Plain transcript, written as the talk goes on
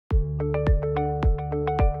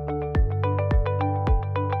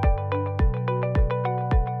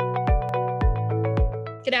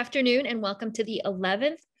Good afternoon and welcome to the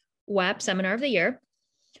 11th WAP Seminar of the Year.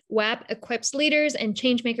 WAP equips leaders and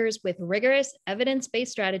changemakers with rigorous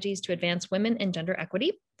evidence-based strategies to advance women and gender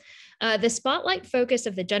equity. The spotlight focus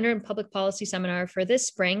of the Gender and Public Policy Seminar for this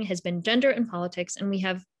spring has been gender and politics, and we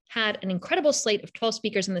have had an incredible slate of 12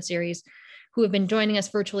 speakers in the series who have been joining us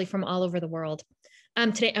virtually from all over the world.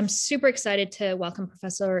 Today, I'm super excited to welcome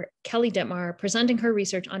Professor Kelly Dittmar, presenting her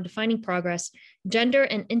research on defining progress, gender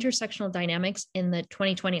and intersectional dynamics in the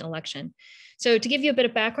 2020 election. So to give you a bit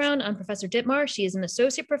of background on Professor Dittmar, she is an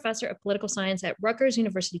associate professor of political science at Rutgers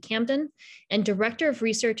University, Camden, and director of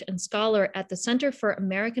research and scholar at the Center for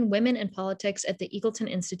American Women and Politics at the Eagleton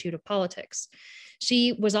Institute of Politics.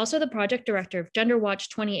 She was also the project director of Gender Watch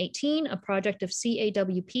 2018, a project of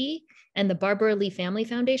CAWP and the Barbara Lee Family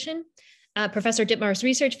Foundation. Professor Dittmar's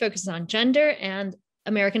research focuses on gender and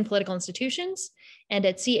American political institutions. And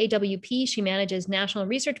at CAWP, she manages national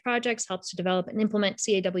research projects, helps to develop and implement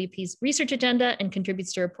CAWP's research agenda, and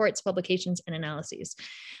contributes to reports, publications, and analyses.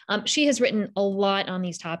 She has written a lot on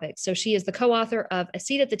these topics. So she is the co-author of A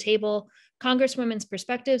Seat at the Table, Congresswomen's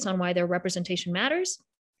Perspectives on Why Their Representation Matters,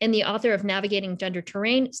 and the author of Navigating Gender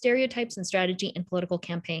Terrain, Stereotypes and Strategy in Political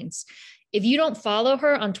Campaigns. If you don't follow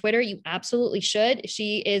her on Twitter, you absolutely should.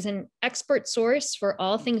 She is an expert source for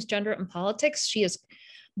all things gender and politics. She has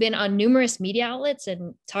been on numerous media outlets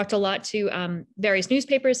and talked a lot to various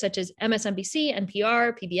newspapers such as MSNBC,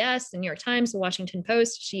 NPR, PBS, the New York Times, the Washington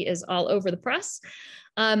Post. She is all over the press.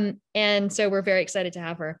 And so we're very excited to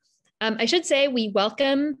have her. I should say we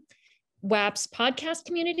welcome WAP's podcast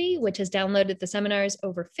community, which has downloaded the seminars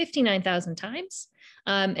over 59,000 times.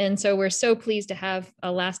 And so we're so pleased to have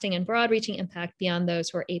a lasting and broad-reaching impact beyond those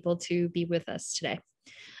who are able to be with us today.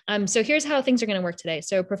 So here's how things are going to work today.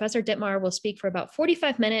 So Professor Dittmar will speak for about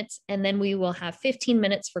 45 minutes, and then we will have 15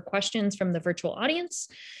 minutes for questions from the virtual audience.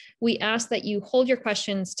 We ask that you hold your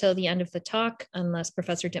questions till the end of the talk, unless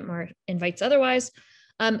Professor Dittmar invites otherwise.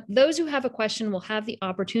 Those who have a question will have the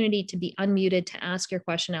opportunity to be unmuted to ask your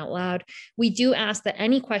question out loud. We do ask that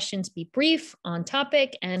any questions be brief, on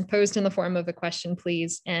topic, and posed in the form of a question,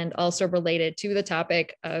 please, and also related to the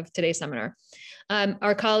topic of today's seminar.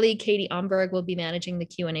 Our colleague, Katie Omberg, will be managing the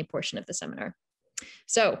Q&A portion of the seminar.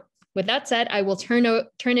 So with that said, I will turn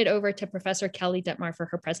it over to Professor Kelly Dittmar for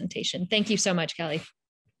her presentation. Thank you so much, Kelly.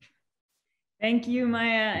 Thank you,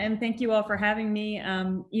 Maya, and thank you all for having me.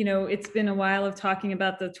 You know, it's been a while of talking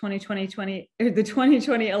about the 2020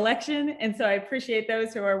 election, and so I appreciate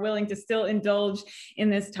those who are willing to still indulge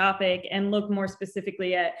in this topic and look more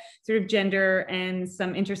specifically at sort of gender and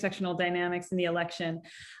some intersectional dynamics in the election.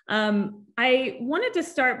 I wanted to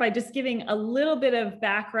start by just giving a little bit of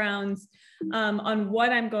background on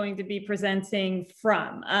what I'm going to be presenting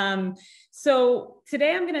from. So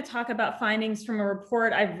today I'm going to talk about findings from a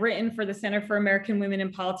report I've written for the Center for American Women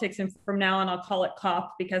in Politics, and from now on I'll call it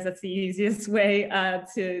COP because that's the easiest way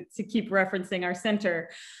to keep referencing our center.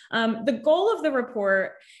 The goal of the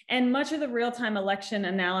report and much of the real-time election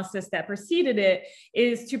analysis that preceded it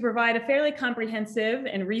is to provide a fairly comprehensive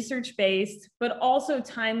and research-based, but also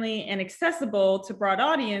timely and accessible to broad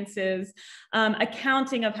audiences,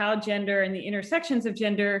 accounting of how gender and the intersections of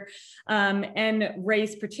gender and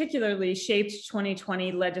race particularly shaped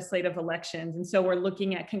 2020 legislative elections. And so we're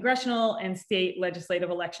looking at congressional and state legislative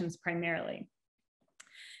elections primarily.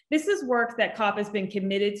 This is work that COP has been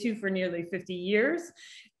committed to for nearly 50 years,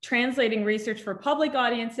 translating research for public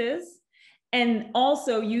audiences and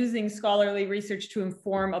also using scholarly research to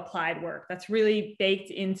inform applied work. That's really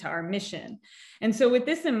baked into our mission. And so with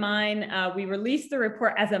this in mind, we released the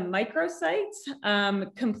report as a microsite,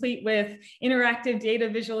 complete with interactive data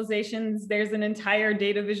visualizations. There's an entire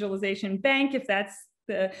data visualization bank, if that's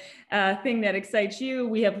the thing that excites you.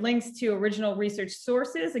 We have links to original research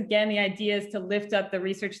sources. Again, the idea is to lift up the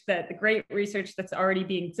research the great research that's already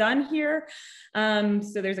being done here. So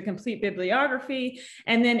there's a complete bibliography,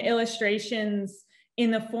 and then illustrations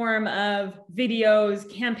in the form of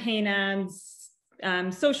videos, campaign ads,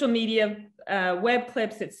 social media, web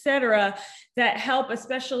clips, etc., that help,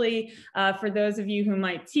 especially for those of you who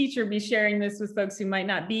might teach or be sharing this with folks who might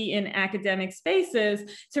not be in academic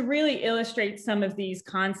spaces, to really illustrate some of these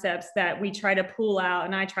concepts that we try to pull out,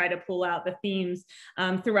 and I try to pull out the themes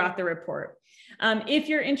throughout the report. If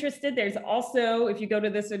you're interested, there's also, if you go to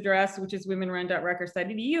this address, which is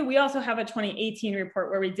womenrun.rutgers.edu, we also have a 2018 report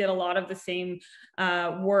where we did a lot of the same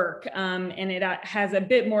work, and it has a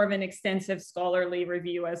bit more of an extensive scholarly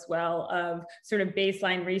review as well of sort of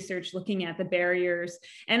baseline research looking at the barriers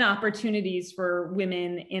and opportunities for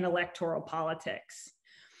women in electoral politics.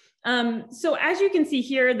 So as you can see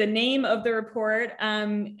here, the name of the report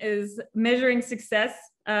is Measuring Success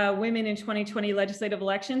women in 2020 legislative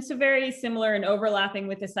elections. So very similar and overlapping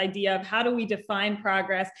with this idea of how do we define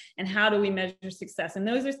progress and how do we measure success? And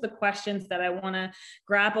those are the questions that I want to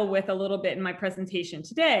grapple with a little bit in my presentation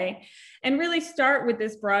today, and really start with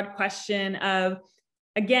this broad question of,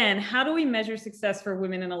 again, how do we measure success for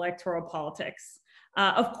women in electoral politics?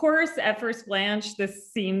 Of course, at first glance,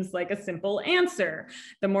 this seems like a simple answer.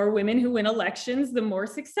 The more women who win elections, the more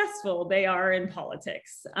successful they are in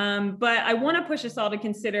politics. But I want to push us all to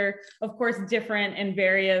consider, of course, different and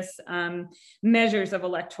various measures of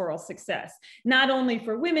electoral success, not only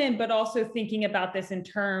for women, but also thinking about this in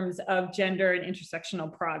terms of gender and intersectional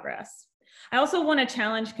progress. I also want to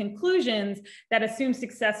challenge conclusions that assume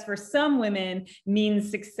success for some women means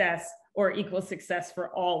success or equal success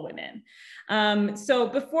for all women. So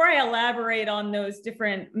before I elaborate on those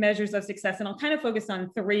different measures of success, and I'll kind of focus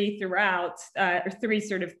on three throughout, or three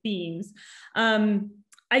sort of themes,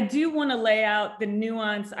 I do want to lay out the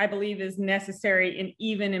nuance I believe is necessary in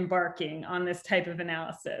even embarking on this type of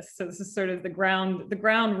analysis. So this is sort of the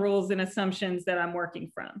ground rules and assumptions that I'm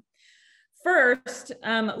working from. First,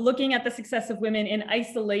 looking at the success of women in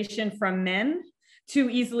isolation from men too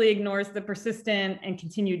easily ignores the persistent and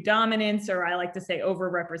continued dominance, or I like to say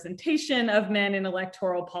overrepresentation, of men in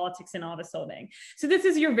electoral politics and office holding. So this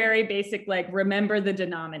is your very basic, like, remember the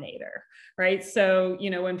denominator, right? So, you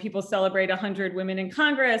know, when people celebrate 100 women in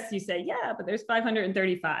Congress, you say, yeah, but there's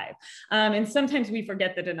 535. And sometimes we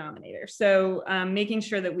forget the denominator. So making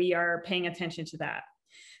sure that we are paying attention to that.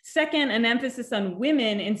 Second, an emphasis on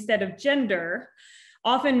women instead of gender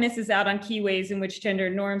often misses out on key ways in which gender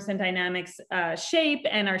norms and dynamics shape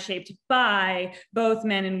and are shaped by both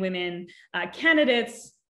men and women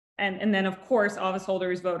candidates, and then of course, office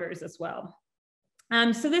holders, voters as well.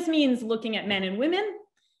 So this means looking at men and women,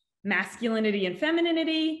 masculinity and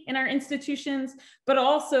femininity in our institutions, but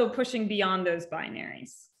also pushing beyond those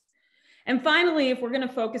binaries. And finally, if we're going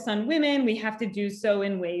to focus on women, we have to do so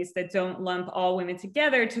in ways that don't lump all women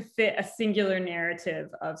together to fit a singular narrative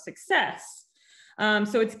of success.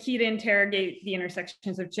 So it's key to interrogate the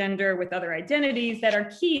intersections of gender with other identities that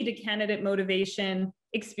are key to candidate motivation,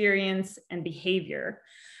 experience, and behavior.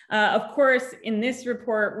 Of course, in this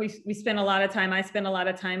report, we spent a lot of time, I spent a lot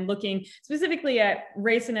of time looking specifically at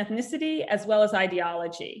race and ethnicity as well as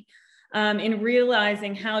ideology, in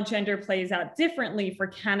realizing how gender plays out differently for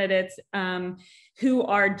candidates who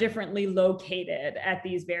are differently located at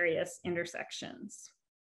these various intersections.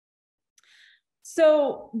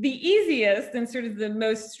 So the easiest and sort of the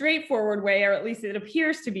most straightforward way, or at least it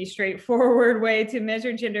appears to be straightforward way to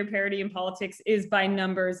measure gender parity in politics is by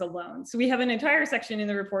numbers alone. So we have an entire section in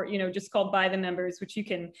the report, you know, just called by the numbers, which you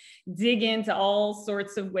can dig into all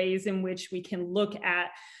sorts of ways in which we can look at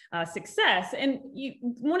success. And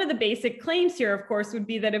one of the basic claims here, of course, would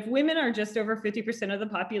be that if women are just over 50% of the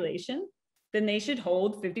population, then they should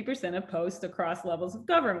hold 50% of posts across levels of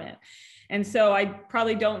government. And so I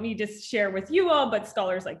probably don't need to share with you all, but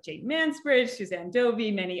scholars like Jane Mansbridge, Suzanne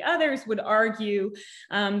Dovey, many others would argue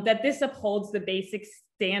that this upholds the basic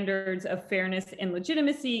standards of fairness and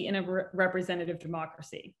legitimacy in a representative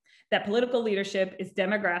democracy, that political leadership is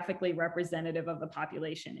demographically representative of the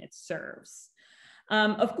population it serves.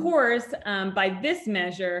 Of course, by this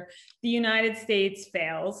measure, the United States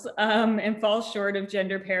fails and falls short of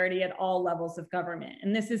gender parity at all levels of government.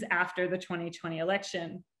 And this is after the 2020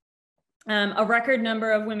 election. A record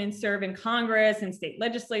number of women serve in Congress and state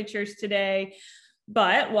legislatures today.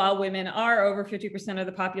 But while women are over 50% of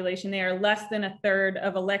the population, they are less than a third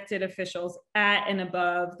of elected officials at and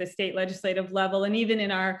above the state legislative level. And even in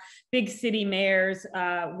our big city mayors,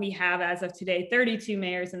 we have, as of today, 32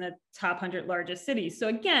 mayors in the top 100 largest cities. So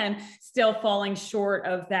again, still falling short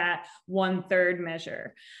of that 1/3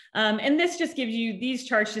 measure. And this just gives you, these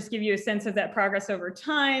charts just give you a sense of that progress over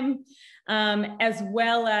time. As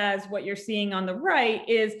well as what you're seeing on the right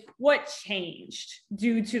is what changed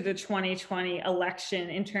due to the 2020 election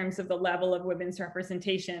in terms of the level of women's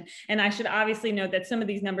representation. And I should obviously note that some of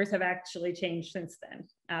these numbers have actually changed since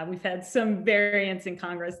then. We've had some variance in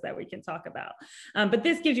Congress that we can talk about. But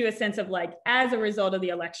this gives you a sense of, like, as a result of the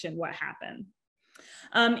election, what happened.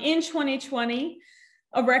 In 2020,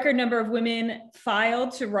 a record number of women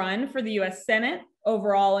filed to run for the US Senate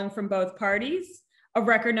overall and from both parties. A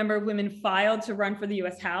record number of women filed to run for the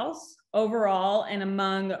US House overall and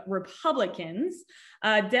among Republicans.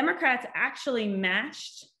 Democrats actually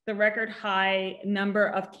matched the record high number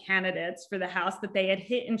of candidates for the House that they had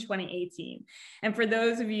hit in 2018. And for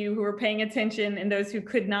those of you who were paying attention and those who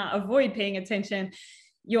could not avoid paying attention,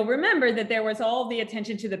 you'll remember that there was all the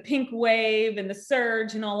attention to the pink wave and the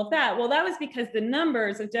surge and all of that. Well, that was because the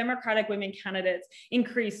numbers of Democratic women candidates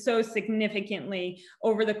increased so significantly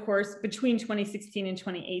over the course between 2016 and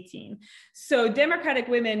 2018. So Democratic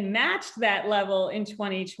women matched that level in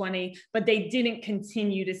 2020, but they didn't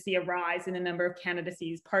continue to see a rise in the number of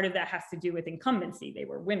candidacies. Part of that has to do with incumbency. They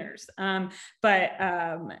were winners. But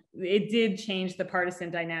it did change the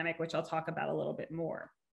partisan dynamic, which I'll talk about a little bit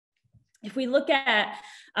more. If we look at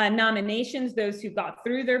nominations, those who got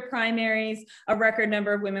through their primaries, a record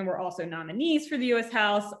number of women were also nominees for the US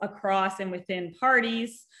House across and within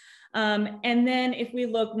parties. And then if we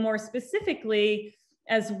look more specifically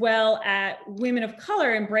as well at women of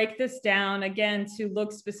color and break this down again to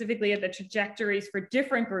look specifically at the trajectories for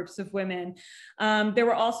different groups of women, there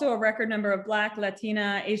were also a record number of Black,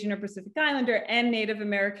 Latina, Asian or Pacific Islander and Native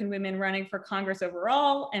American women running for Congress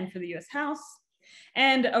overall and for the US House,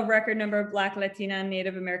 and a record number of Black, Latina, and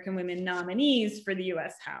Native American women nominees for the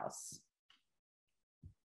US House.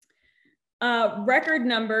 Record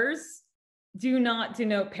numbers do not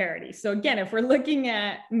denote parity. So again, if we're looking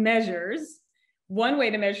at measures, one way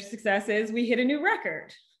to measure success is we hit a new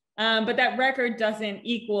record, but that record doesn't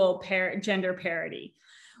equal gender parity.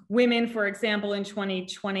 Women, for example, in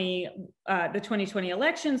 2020, the 2020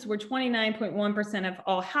 elections were 29.1% of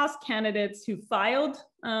all House candidates who filed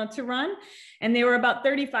to run, and they were about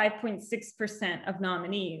 35.6% of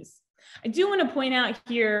nominees. I do want to point out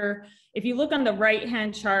here, if you look on the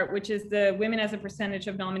right-hand chart, which is the women as a percentage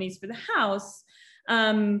of nominees for the House,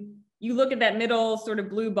 you look at that middle sort of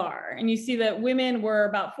blue bar, and you see that women were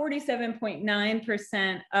about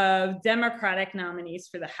 47.9% of Democratic nominees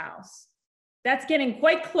for the House. That's getting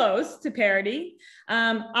quite close to parity,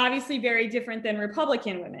 obviously very different than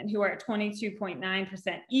Republican women who are at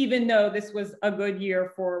 22.9%, even though this was a good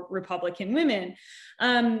year for Republican women.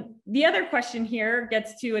 The other question here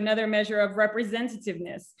gets to another measure of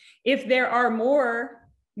representativeness. If there are more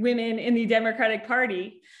women in the Democratic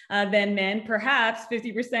Party than men, perhaps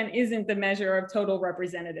 50% isn't the measure of total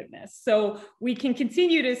representativeness. So we can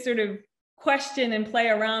continue to sort of question and play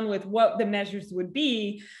around with what the measures would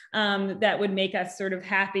be that would make us sort of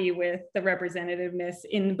happy with the representativeness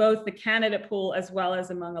in both the candidate pool as well as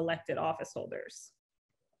among elected office holders.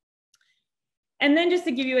 And then just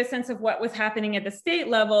to give you a sense of what was happening at the state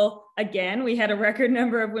level, again, we had a record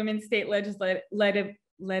number of women state legislative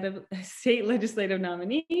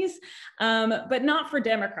nominees, but not for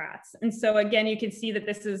Democrats. And so again, you can see that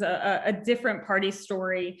this is a different party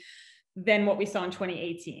story than what we saw in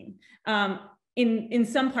 2018. In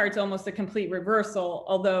some parts, almost a complete reversal,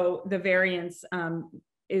 although the variance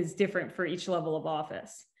is different for each level of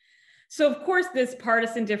office. So of course, this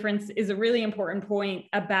partisan difference is a really important point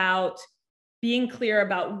about being clear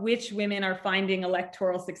about which women are finding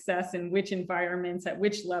electoral success in which environments, at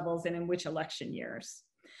which levels, and in which election years.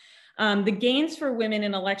 The gains for women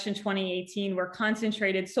in election 2018 were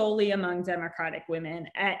concentrated solely among Democratic women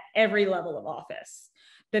at every level of office.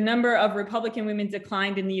 The number of Republican women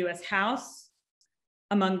declined in the US House,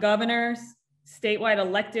 among governors, statewide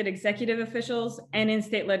elected executive officials, and in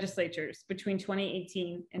state legislatures between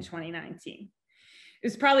 2018 and 2019. It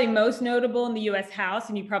was probably most notable in the US House,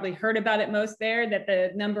 and you probably heard about it most there, that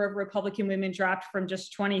the number of Republican women dropped from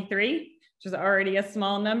just 23, which is already a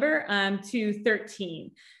small number, to 13,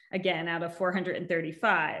 again, out of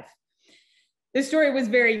 435. The story was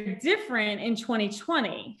very different in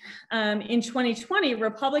 2020. In 2020,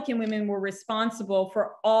 Republican women were responsible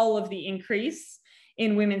for all of the increase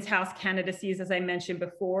in women's House candidacies, as I mentioned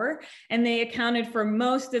before, and they accounted for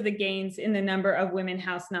most of the gains in the number of women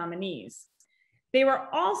House nominees. They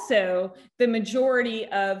were also the majority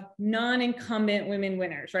of non-incumbent women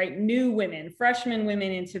winners, right? New women, freshman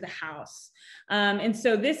women into the House. And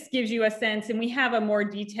so this gives you a sense, and we have a more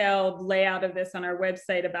detailed layout of this on our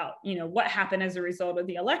website about, what happened as a result of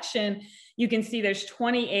the election. You can see there's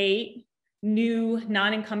 28 new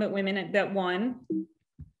non-incumbent women that won.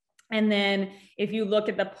 And then if you look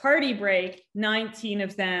at the party break, 19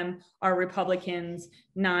 of them are Republicans,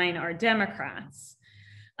 9 are Democrats.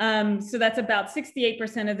 So that's about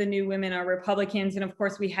 68% of the new women are Republicans. And of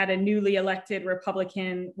course, we had a newly elected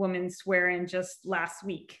Republican woman swear in just last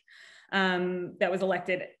week that was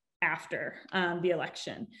elected after the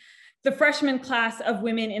election. The freshman class of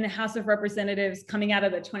women in the House of Representatives coming out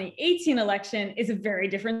of the 2018 election is a very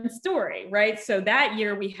different story, right? So that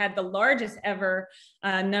year we had the largest ever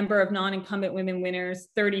number of non-incumbent women winners,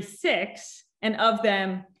 36, and of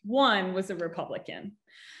them, 1 was a Republican.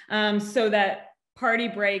 So that party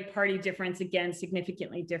break, party difference, again,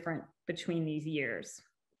 significantly different between these years.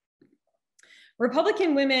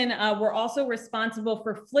 Republican women were also responsible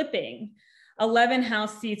for flipping 11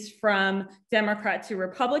 House seats from Democrat to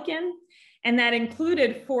Republican, and that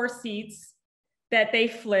included 4 seats that they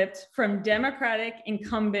flipped from Democratic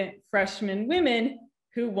incumbent freshman women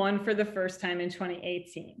who won for the first time in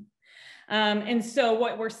 2018. And so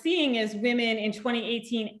what we're seeing is women in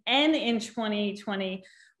 2018 and in 2020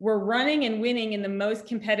 were running and winning in the most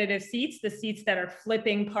competitive seats, the seats that are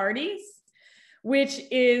flipping parties, which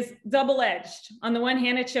is double-edged. On the one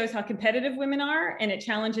hand, it shows how competitive women are, and it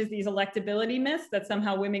challenges these electability myths that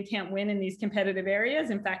somehow women can't win in these competitive areas.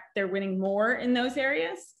 In fact, they're winning more in those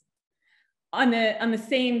areas. On the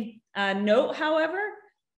same note, however,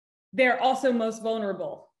 they're also most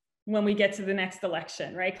vulnerable when we get to the next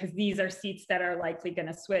election, right? Because these are seats that are likely going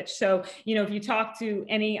to switch. So, you know, if you talk to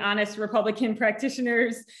any honest Republican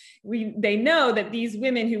practitioners, they know that these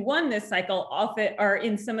women who won this cycle often are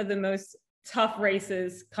in some of the most tough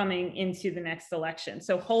races coming into the next election.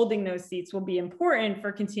 So holding those seats will be important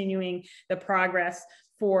for continuing the progress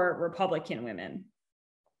for Republican women.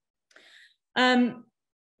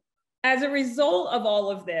 As a result of all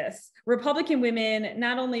of this, Republican women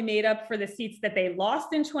not only made up for the seats that they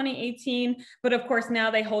lost in 2018, but of course now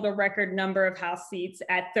they hold a record number of House seats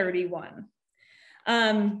at 31.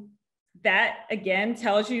 That again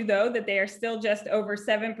tells you though that they are still just over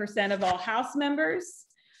 7% of all House members.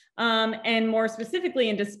 And more specifically,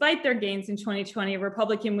 and despite their gains in 2020,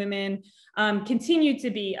 Republican women continue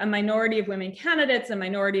to be a minority of women candidates, a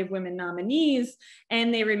minority of women nominees,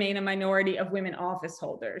 and they remain a minority of women office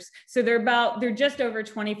holders. So they're just over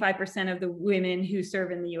 25% of the women who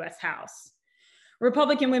serve in the US House.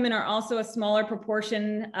 Republican women are also a smaller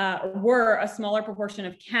proportion, were a smaller proportion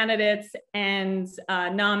of candidates and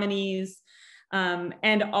nominees,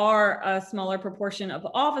 and are a smaller proportion of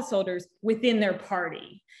office holders within their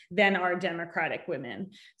party than are Democratic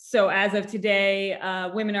women. So as of today,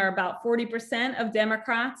 women are about 40% of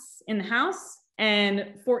Democrats in the House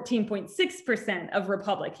and 14.6% of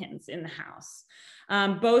Republicans in the House.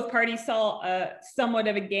 Both parties saw somewhat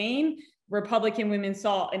of a gain. Republican women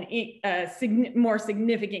saw a more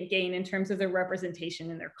significant gain in terms of their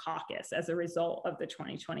representation in their caucus as a result of the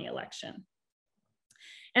 2020 election.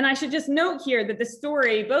 And I should just note here that the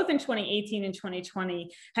story, both in 2018 and 2020,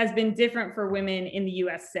 has been different for women in the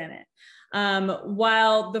US Senate.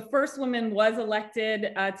 While the first woman was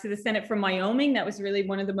elected to the Senate from Wyoming, that was really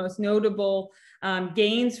one of the most notable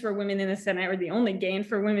gains for women in the Senate, or the only gain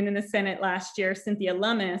for women in the Senate last year, Cynthia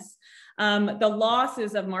Lummis. The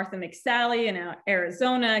losses of Martha McSally in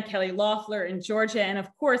Arizona, Kelly Loeffler in Georgia, and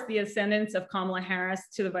of course the ascendance of Kamala Harris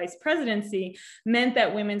to the vice presidency meant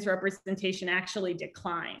that women's representation actually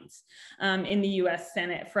declined in the US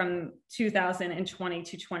Senate from 2020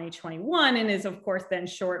 to 2021, and is of course then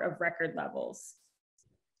short of record levels.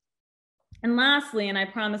 And lastly, and I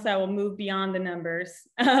promise I will move beyond the numbers,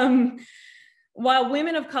 while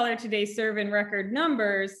women of color today serve in record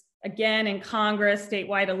numbers, again, in Congress,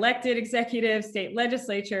 statewide elected executives, state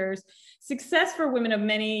legislatures, success for women of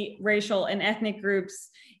many racial and ethnic groups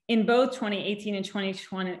in both 2018 and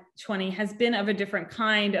 2020 has been of a different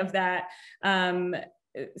kind of that than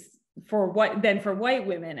for white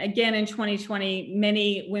women. Again, in 2020,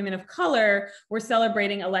 many women of color were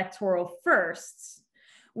celebrating electoral firsts,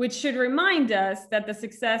 which should remind us that the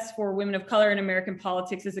success for women of color in American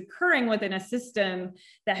politics is occurring within a system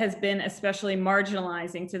that has been especially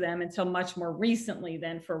marginalizing to them until much more recently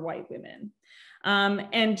than for white women.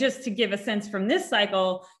 And just to give a sense from this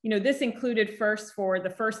cycle, you know, this included first for the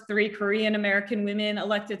first 3 Korean American women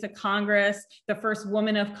elected to Congress, the first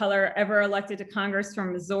woman of color ever elected to Congress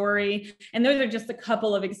from Missouri. And those are just a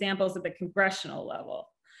couple of examples at the congressional level.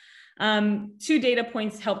 2 data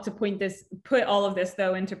points help to put all of this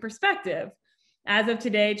though into perspective. As of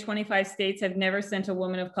today, 25 states have never sent a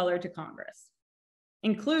woman of color to Congress,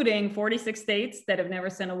 including 46 states that have never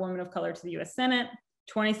sent a woman of color to the US Senate,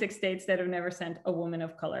 26 states that have never sent a woman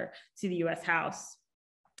of color to the US House.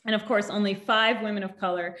 And of course, only 5 women of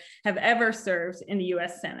color have ever served in the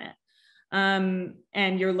US Senate. And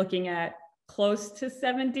you're looking at close to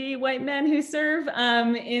 70 white men who serve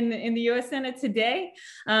in the US Senate today.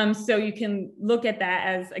 So you can look at that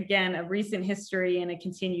as, again, a recent history and a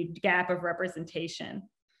continued gap of representation.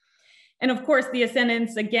 And of course, the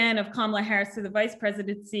ascendance, again, of Kamala Harris to the vice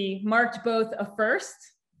presidency marked both a first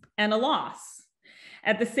and a loss.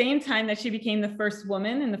 At the same time that she became the first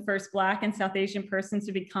woman and the first Black and South Asian person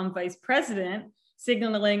to become vice president,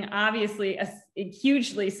 signaling obviously a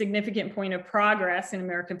hugely significant point of progress in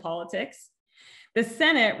American politics, the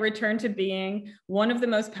Senate returned to being one of the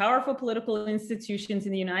most powerful political institutions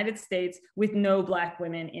in the United States with no Black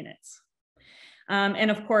women in it.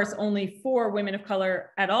 And of course, only 4 women of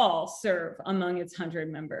color at all serve among its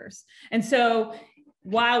 100 members. And so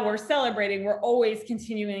while we're celebrating, we're always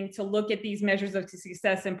continuing to look at these measures of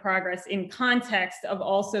success and progress in context of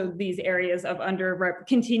also these areas of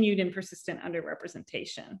continued and persistent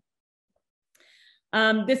underrepresentation.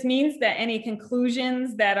 This means that any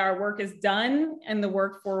conclusions that our work is done and the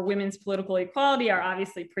work for women's political equality are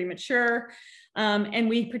obviously premature. And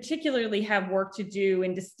we particularly have work to do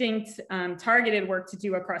in distinct targeted work to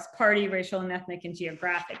do across party, racial and ethnic and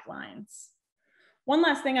geographic lines. One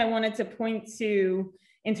last thing I wanted to point to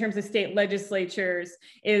in terms of state legislatures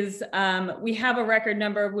is we have a record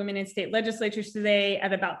number of women in state legislatures today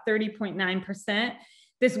at about 30.9%.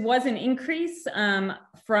 This was an increase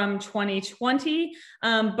from 2020,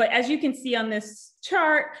 but as you can see on this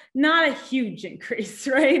chart, not a huge increase,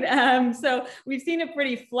 right? So we've seen a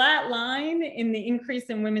pretty flat line in the increase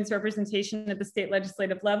in women's representation at the state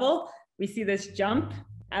legislative level. We see this jump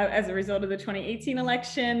as a result of the 2018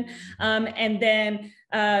 election. And then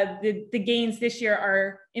the gains this year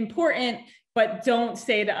are important, but don't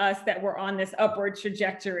say to us that we're on this upward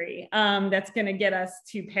trajectory that's going to get us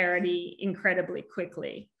to parity incredibly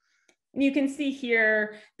quickly. And you can see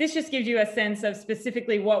here, this just gives you a sense of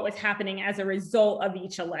specifically what was happening as a result of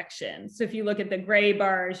each election. So if you look at the gray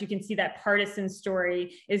bars, you can see that partisan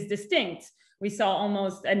story is distinct. We saw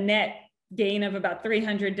almost a net gain of about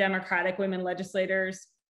 300 Democratic women legislators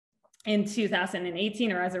in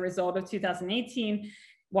 2018, or as a result of 2018,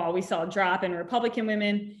 while we saw a drop in Republican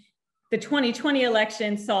women. The 2020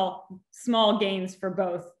 election saw small gains for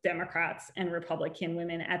both Democrats and Republican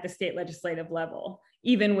women at the state legislative level,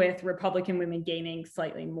 even with Republican women gaining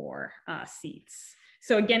slightly more seats.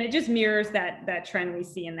 So again, it just mirrors that trend we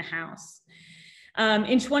see in the House.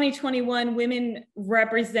 In 2021, women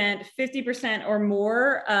represent 50% or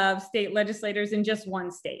more of state legislators in just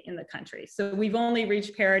one state in the country. So we've only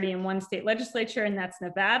reached parity in one state legislature, and that's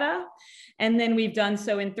Nevada. And then we've done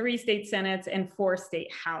so in 3 state senates and 4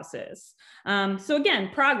 state houses. So again,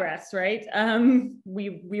 progress, right?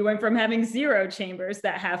 We went from having 0 chambers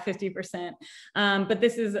that have 50%, but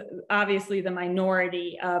this is obviously the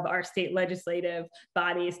minority of our state legislative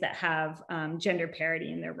bodies that have gender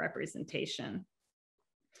parity in their representation.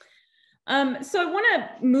 So I want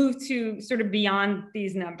to move to sort of beyond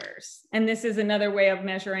these numbers. And this is another way of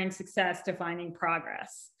measuring success, defining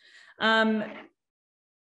progress.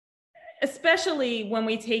 Especially when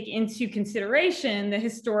we take into consideration the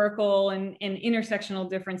historical and intersectional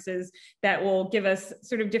differences that will give us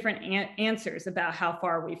sort of different answers about how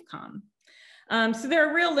far we've come. So there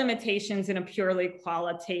are real limitations in a purely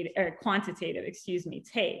quantitative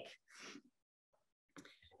take.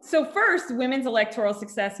 So first, women's electoral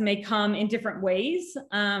success may come in different ways,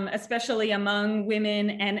 especially among women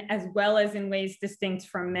and as well as in ways distinct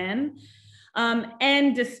from men,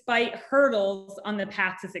 and despite hurdles on the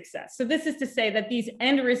path to success. So this is to say that these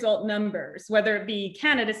end result numbers, whether it be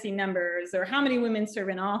candidacy numbers or how many women serve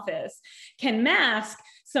in office, can mask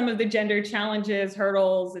some of the gender challenges,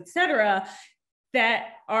 hurdles, et cetera,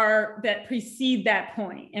 that precede that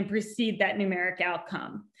point and precede that numeric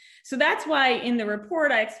outcome. So that's why in the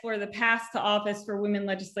report, I explore the paths to office for women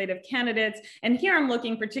legislative candidates. And here I'm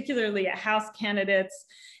looking particularly at House candidates.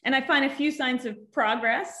 And I find a few signs of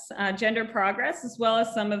progress, gender progress, as well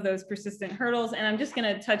as some of those persistent hurdles. And I'm just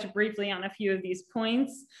going to touch briefly on a few of these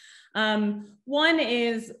points. One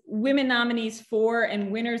is women nominees for and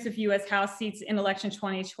winners of US House seats in election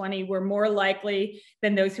 2020 were more likely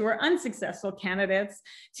than those who were unsuccessful candidates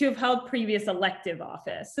to have held previous elective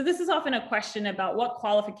office. So this is often a question about what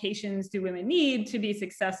qualifications do women need to be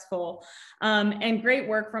successful. And great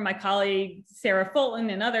work from my colleague, Sarah Fulton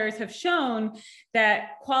and others have shown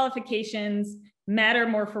that qualifications matter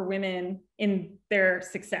more for women in their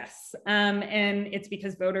success. And it's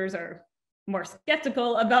because voters are more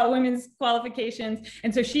skeptical about women's qualifications.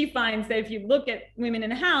 And so she finds that if you look at women in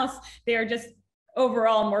the House, they are just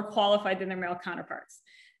overall more qualified than their male counterparts.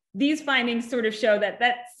 These findings sort of show that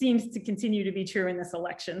that seems to continue to be true in this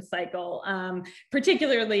election cycle,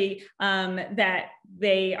 particularly that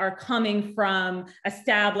they are coming from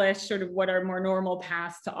established sort of what are more normal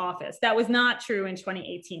paths to office. That was not true in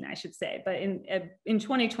 2018, I should say, but in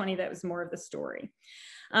 2020, that was more of the story.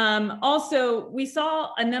 Also, we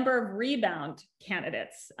saw a number of rebound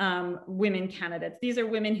candidates, women candidates. These are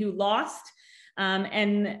women who lost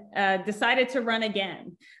and decided to run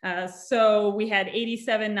again. So we had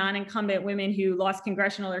 87 non-incumbent women who lost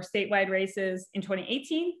congressional or statewide races in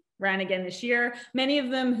 2018, ran again this year, many of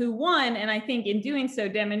them who won, and I think in doing so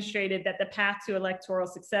demonstrated that the path to electoral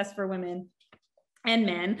success for women and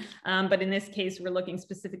men, but in this case, we're looking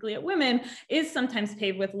specifically at women, is sometimes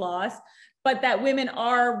paved with loss, but that women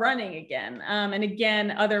are running again. And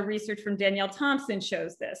again, other research from Danielle Thompson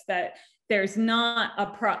shows this, that there's not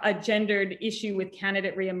a gendered issue with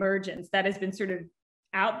candidate reemergence that has been sort of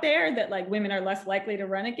out there, that like women are less likely to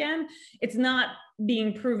run again. It's not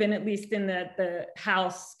being proven, at least in the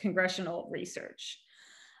House congressional research.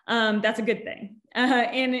 That's a good thing.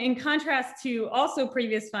 And in contrast to also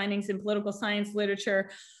previous findings in political science literature,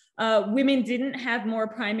 women didn't have more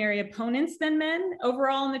primary opponents than men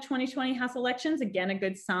overall in the 2020 House elections. Again, a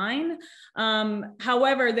good sign.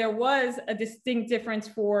 However, there was a distinct difference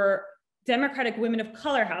for Democratic women of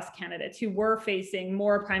color House candidates who were facing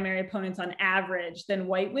more primary opponents on average than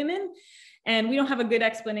white women. And we don't have a good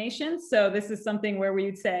explanation. So this is something where we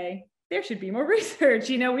would say, there should be more research.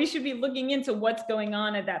 You know, we should be looking into what's going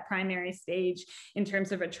on at that primary stage in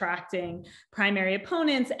terms of attracting primary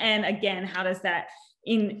opponents. And again, how does that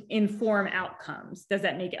inform outcomes? Does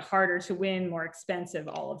that make it harder to win, more expensive,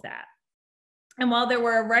 all of that? And while there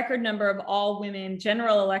were a record number of all women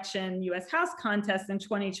general election US House contests in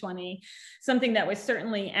 2020, something that was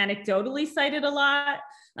certainly anecdotally cited a lot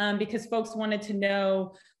because folks wanted to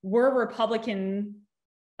know, were Republican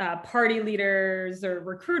party leaders or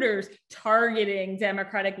recruiters targeting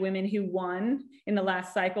Democratic women who won in the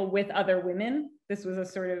last cycle with other women? This was a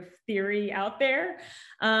sort of theory out there.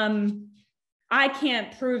 I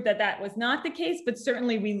can't prove that that was not the case, but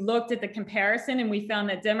certainly we looked at the comparison and we found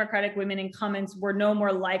that Democratic women incumbents were no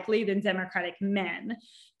more likely than Democratic men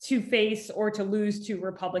to face or to lose to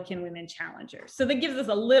Republican women challengers. So that gives us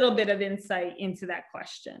a little bit of insight into that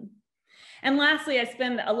question. And lastly, I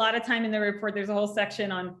spend a lot of time in the report. There's a whole section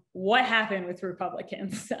on what happened with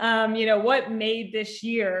Republicans. You know, what made this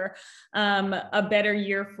year a better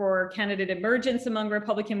year for candidate emergence among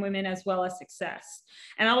Republican women as well as success.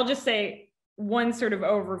 And I will just say one sort of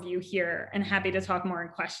overview here, and happy to talk more in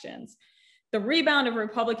questions. The rebound of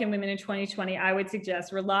Republican women in 2020, I would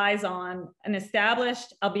suggest, relies on an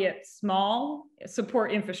established, albeit small,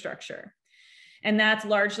 support infrastructure. And that's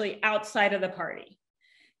largely outside of the party,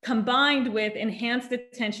 combined with enhanced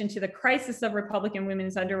attention to the crisis of Republican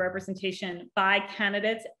women's underrepresentation by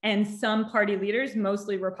candidates and some party leaders,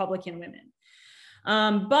 mostly Republican women.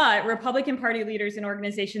 But Republican Party leaders and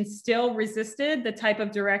organizations still resisted the type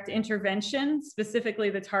of direct intervention,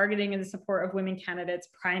 specifically the targeting and the support of women candidates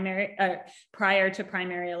prior to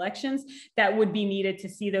primary elections, that would be needed to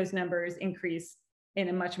see those numbers increase in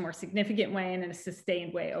a much more significant way and in a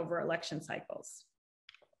sustained way over election cycles.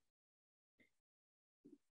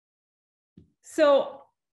 So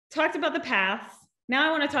talked about the path. Now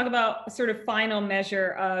I want to talk about a sort of final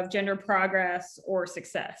measure of gender progress or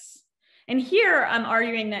success. And here I'm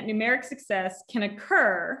arguing that numeric success can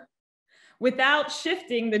occur without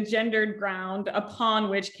shifting the gendered ground upon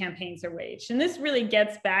which campaigns are waged. And this really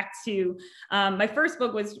gets back to my first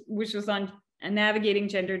book, which was on navigating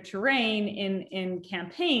gendered terrain in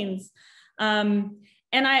campaigns. And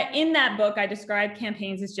in that book, I described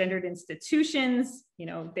campaigns as gendered institutions. You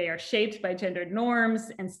know, they are shaped by gendered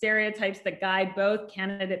norms and stereotypes that guide both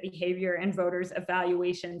candidate behavior and voters'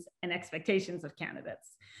 evaluations and expectations of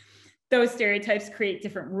candidates. Those stereotypes create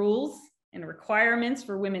different rules and requirements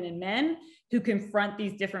for women and men who confront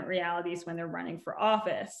these different realities when they're running for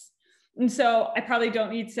office. And so I probably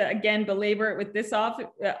don't need to, again, belabor it with this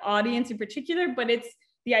audience in particular, but it's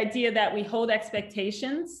the idea that we hold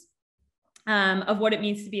expectations of what it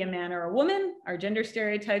means to be a man or a woman, our gender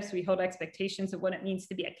stereotypes. We hold expectations of what it means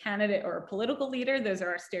to be a candidate or a political leader. Those are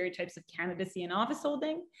our stereotypes of candidacy and office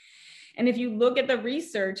holding. And if you look at the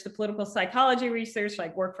research, the political psychology research,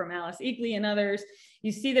 like work from Alice Eagleton and others,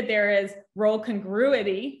 you see that there is role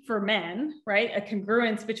congruity for men, right? A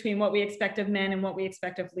congruence between what we expect of men and what we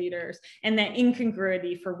expect of leaders, and that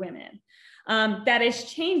incongruity for women. That is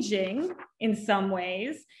changing in some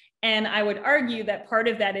ways. And I would argue that part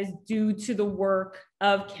of that is due to the work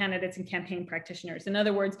of candidates and campaign practitioners. In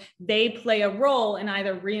other words, they play a role in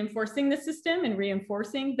either reinforcing the system and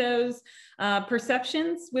reinforcing those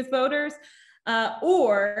perceptions with voters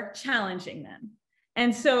or challenging them.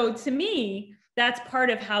 And so to me, that's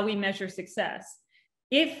part of how we measure success.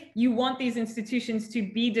 If you want these institutions to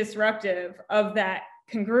be disruptive of that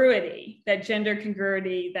congruity, that gender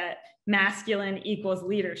congruity, that masculine equals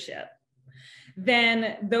leadership,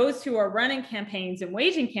 then those who are running campaigns and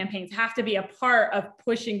waging campaigns have to be a part of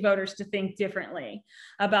pushing voters to think differently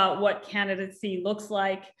about what candidacy looks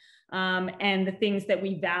like and the things that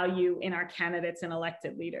we value in our candidates and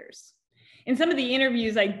elected leaders. In some of the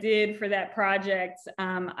interviews I did for that project,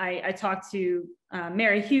 I talked to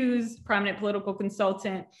Mary Hughes, prominent political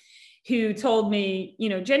consultant, who told me, you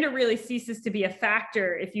know, gender really ceases to be a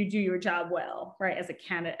factor if you do your job well, right? As a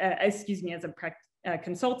candidate, as a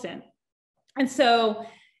consultant. And so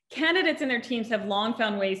candidates and their teams have long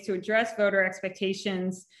found ways to address voter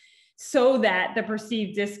expectations so that the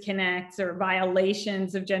perceived disconnects or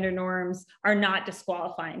violations of gender norms are not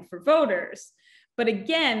disqualifying for voters. But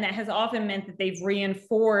again, that has often meant that they've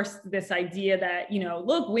reinforced this idea that, you know,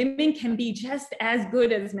 look, women can be just as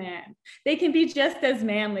good as men. They can be just as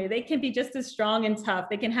manly. They can be just as strong and tough.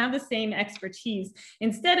 They can have the same expertise,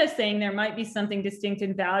 instead of saying there might be something distinct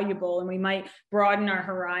and valuable, and we might broaden our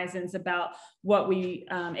horizons about what we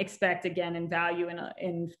expect, again, and value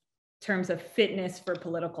in terms of fitness for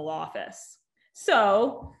political office.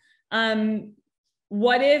 So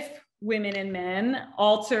what if women and men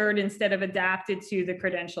altered instead of adapted to the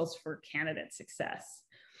credentials for candidate success?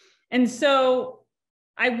 And so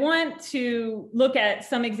I want to look at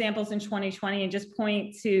some examples in 2020 and just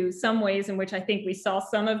point to some ways in which I think we saw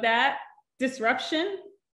some of that disruption,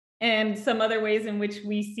 and some other ways in which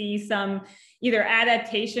we see some either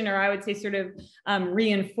adaptation, or I would say sort of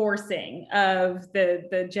reinforcing of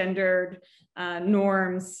the gendered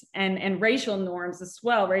norms and racial norms as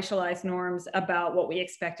well, racialized norms about what we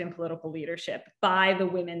expect in political leadership by the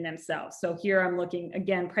women themselves. So here I'm looking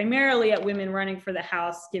again primarily at women running for the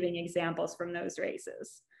House, giving examples from those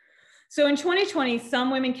races. So in 2020,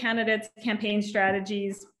 some women candidates' campaign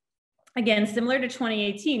strategies, again, similar to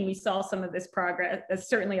 2018, we saw some of this progress,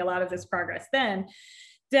 certainly a lot of this progress then,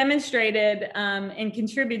 demonstrated and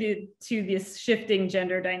contributed to this shifting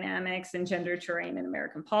gender dynamics and gender terrain in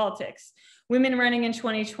American politics. Women running in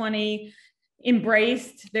 2020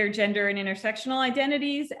 embraced their gender and intersectional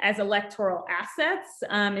identities as electoral assets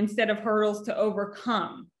instead of hurdles to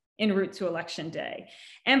overcome en route to election day,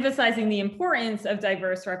 emphasizing the importance of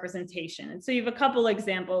diverse representation. And so you have a couple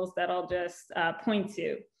examples that I'll just point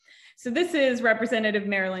to. So this is Representative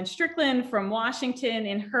Marilyn Strickland from Washington.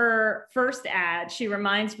 In her first ad, she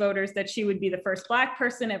reminds voters that she would be the first Black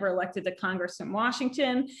person ever elected to Congress in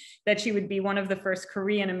Washington, that she would be one of the first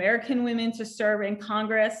Korean American women to serve in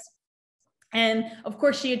Congress. And of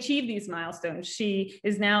course, she achieved these milestones. She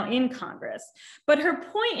is now in Congress. But her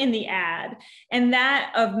point in the ad, and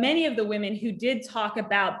that of many of the women who did talk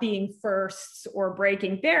about being firsts or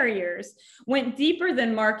breaking barriers, went deeper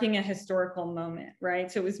than marking a historical moment,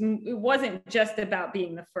 right? So it wasn't just about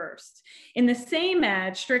being the first. In the same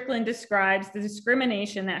ad, Strickland describes the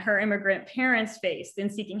discrimination that her immigrant parents faced in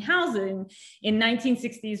seeking housing in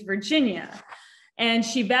 1960s Virginia. And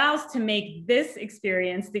she vows to make this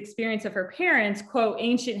experience, the experience of her parents, quote,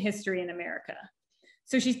 ancient history in America.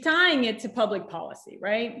 So she's tying it to public policy,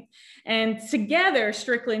 right? And together,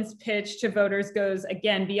 Strickland's pitch to voters goes,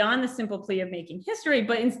 again, beyond the simple plea of making history,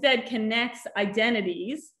 but instead connects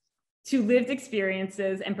identities to lived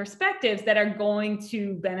experiences and perspectives that are going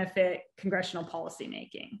to benefit congressional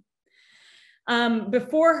policymaking.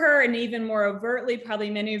 Before her, and even more overtly,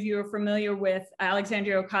 probably many of you are familiar with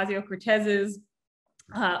Alexandria Ocasio-Cortez's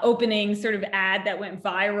opening sort of ad that went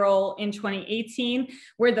viral in 2018,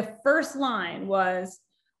 where the first line was,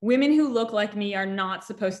 "Women who look like me are not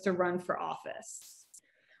supposed to run for office."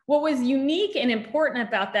 What was unique and important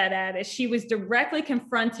about that ad is she was directly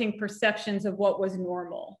confronting perceptions of what was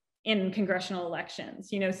normal in congressional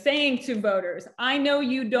elections, you know, saying to voters, I know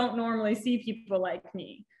you don't normally see people like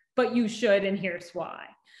me, but you should, and here's why.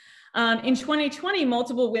 In 2020,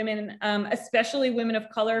 multiple women, especially women of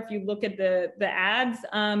color, if you look at the ads,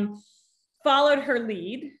 followed her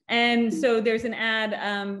lead. And so there's an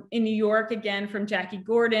ad in New York, again, from Jackie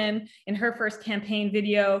Gordon in her first campaign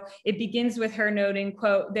video. It begins with her noting,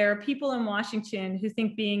 quote, "There are people in Washington who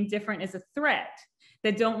think being different is a threat,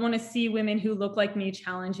 that don't want to see women who look like me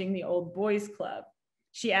challenging the old boys club."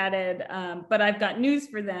 She added, "But I've got news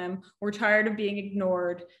for them. We're tired of being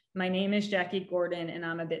ignored. My name is Jackie Gordon and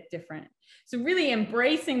I'm a bit different." So really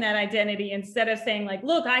embracing that identity instead of saying like,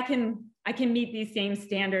 look, I can meet these same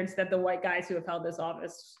standards that the white guys who have held this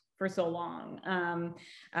office for so long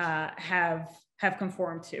have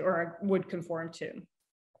conformed to or would conform to.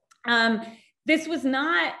 This was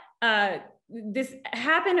not, this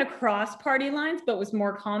happened across party lines, but was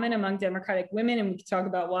more common among Democratic women. And we can talk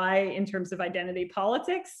about why in terms of identity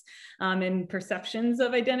politics and perceptions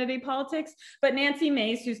of identity politics. But Nancy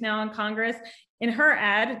Mace, who's now in Congress, in her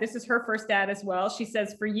ad, this is her first ad as well. She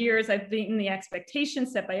says, "For years, I've beaten the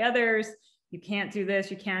expectations set by others. You can't do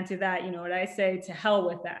this, you can't do that. You know what I say? To hell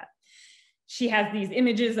with that." She has these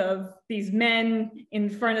images of these men in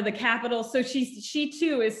front of the Capitol. So she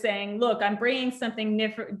too is saying, look, I'm bringing something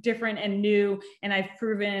different and new, and I've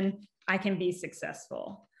proven I can be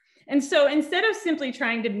successful. And so instead of simply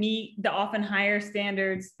trying to meet the often higher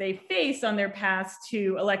standards they face on their paths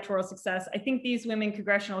to electoral success, I think these women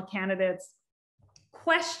congressional candidates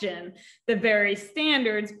question the very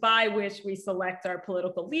standards by which we select our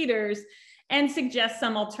political leaders and suggest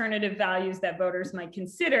some alternative values that voters might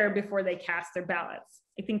consider before they cast their ballots.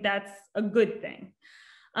 I think that's a good thing.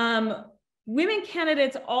 Women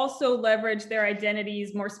candidates also leverage their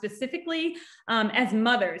identities more specifically as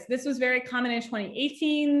mothers. This was very common in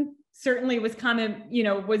 2018, certainly was common,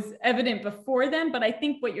 was evident before then, but I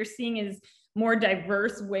think what you're seeing is more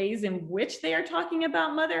diverse ways in which they are talking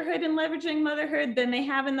about motherhood and leveraging motherhood than they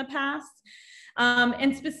have in the past.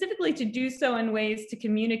 And specifically to do so in ways to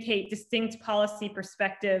communicate distinct policy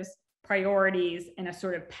perspectives, priorities, and a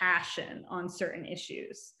sort of passion on certain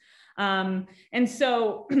issues. And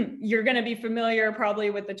so you're going to be familiar probably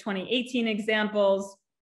with the 2018 examples.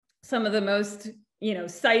 Some of the most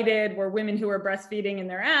cited were women who were breastfeeding in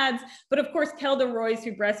their ads. But of course, Kelda Royce,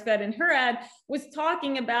 who breastfed in her ad, was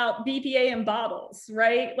talking about BPA in bottles,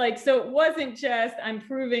 right? So it wasn't just I'm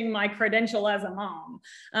proving my credential as a mom.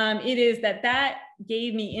 It is that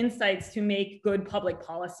gave me insights to make good public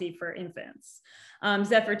policy for infants.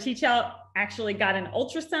 Zephyr Teachout actually got an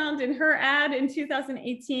ultrasound in her ad in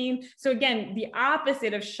 2018. So again, the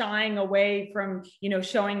opposite of shying away from,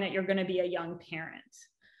 showing that you're going to be a young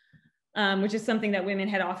parent, which is something that women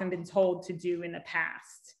had often been told to do in the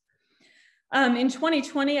past. In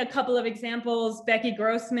 2020, a couple of examples, Becky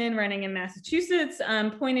Grossman running in Massachusetts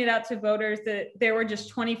pointed out to voters that there were just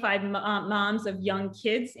 25 moms of young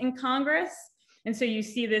kids in Congress. And so you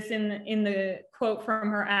see this in the quote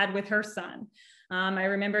from her ad with her son. I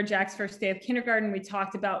remember Jack's first day of kindergarten, we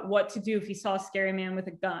talked about what to do if he saw a scary man with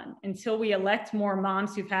a gun. Until we elect more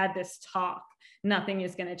moms who've had this talk, nothing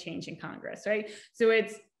is going to change in Congress, right? So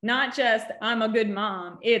it's not just I'm a good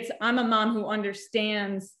mom, it's I'm a mom who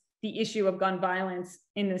understands the issue of gun violence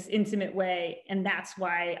in this intimate way, and that's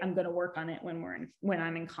why I'm going to work on it when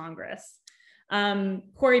I'm in Congress.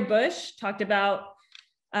 Cori Bush talked about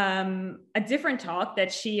a different talk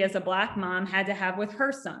that she as a Black mom had to have with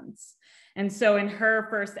her sons. And so in her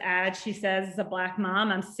first ad, she says, as a Black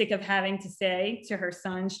mom, I'm sick of having to say to her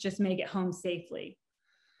sons, just make it home safely.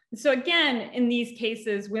 So again, in these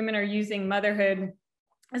cases, women are using motherhood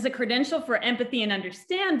as a credential for empathy and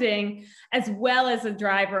understanding, as well as a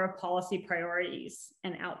driver of policy priorities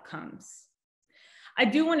and outcomes. I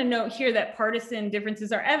do want to note here that partisan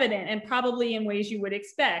differences are evident and probably in ways you would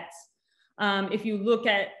expect. If you look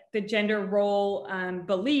at the gender role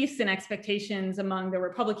beliefs and expectations among the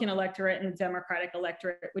Republican electorate and the Democratic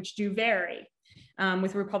electorate, which do vary,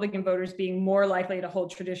 with Republican voters being more likely to hold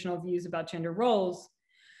traditional views about gender roles.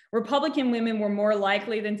 Republican women were more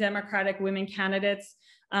likely than Democratic women candidates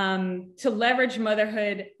to leverage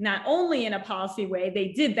motherhood, not only in a policy way,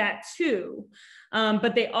 they did that too,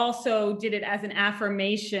 but they also did it as an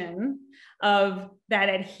affirmation of that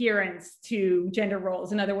adherence to gender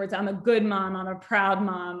roles. In other words, I'm a good mom, I'm a proud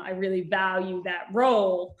mom, I really value that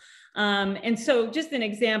role. And so just an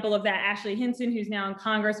example of that, Ashley Hinton, who's now in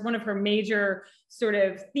Congress, one of her major sort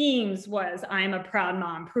of themes was I'm a proud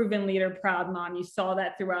mom, proven leader, proud mom. You saw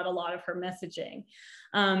that throughout a lot of her messaging.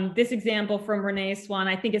 This example from Renee Swan,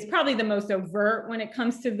 I think is probably the most overt when it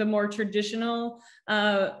comes to the more traditional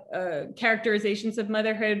characterizations of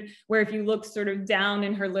motherhood, where if you look sort of down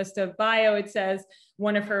in her list of bio, it says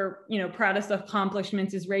one of her proudest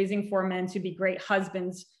accomplishments is raising 4 men to be great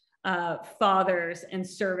husbands, fathers, and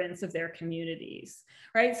servants of their communities,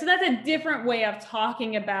 right? So that's a different way of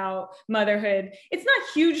talking about motherhood. It's not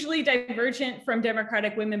hugely divergent from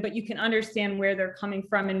Democratic women, but you can understand where they're coming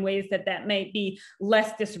from in ways that might be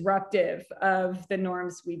less disruptive of the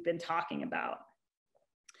norms we've been talking about.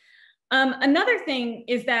 Another thing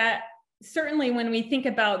is that certainly when we think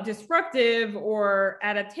about disruptive or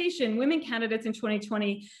adaptation, women candidates in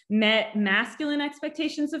 2020 met masculine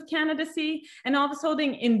expectations of candidacy and office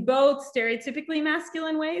holding in both stereotypically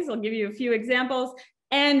masculine ways. I'll give you a few examples,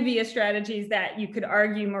 and via strategies that you could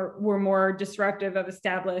argue were more disruptive of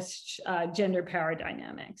established gender power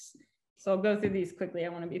dynamics. So I'll go through these quickly. I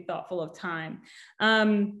want to be thoughtful of time.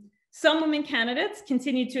 Some women candidates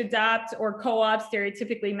continue to adopt or co-opt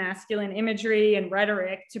stereotypically masculine imagery and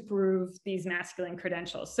rhetoric to prove these masculine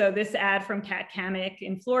credentials. So this ad from Kat Kamick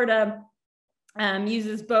in Florida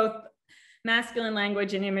uses both masculine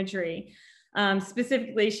language and imagery.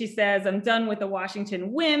 Specifically, she says, I'm done with the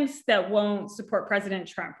Washington wimps that won't support President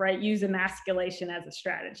Trump, right? Use emasculation as a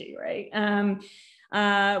strategy, right?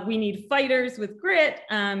 We need fighters with grit.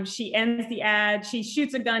 She ends the ad. She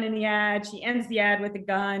shoots a gun in the ad. She ends the ad with a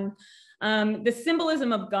gun. The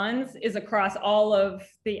symbolism of guns is across all of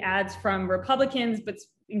the ads from Republicans, but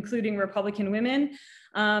including Republican women.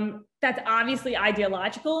 That's obviously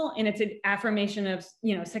ideological, and it's an affirmation of,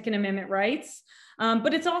 Second Amendment rights,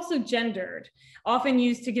 but it's also gendered, often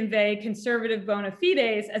used to convey conservative bona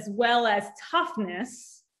fides as well as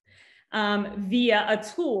toughness via a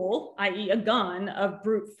tool, i.e. a gun, of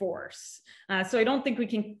brute force. So I don't think we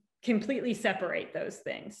can completely separate those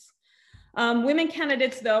things. Women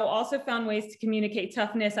candidates, though, also found ways to communicate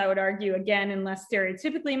toughness, I would argue, again, in less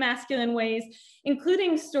stereotypically masculine ways,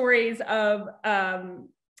 including stories of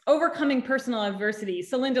overcoming personal adversity.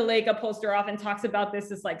 So Linda Lake, a pollster, often talks about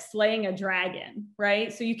this as like slaying a dragon,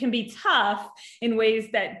 right? So you can be tough in ways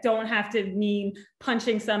that don't have to mean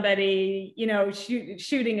punching somebody,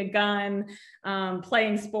 shooting a gun,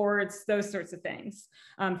 playing sports, those sorts of things,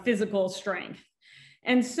 physical strength.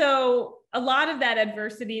 And so a lot of that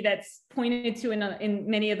adversity that's pointed to in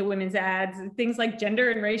many of the women's ads, things like gender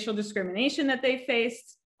and racial discrimination that they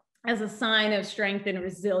faced, as a sign of strength and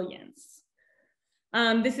resilience.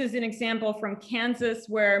 This is an example from Kansas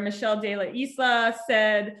where Michelle de la Isla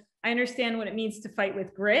said, "I understand what it means to fight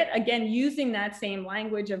with grit." Again, using that same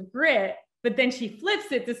language of grit, but then she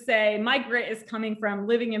flips it to say, "My grit is coming from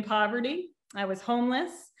living in poverty. I was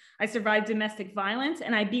homeless. I survived domestic violence,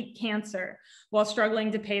 and I beat cancer while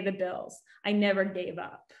struggling to pay the bills. I never gave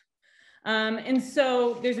up." And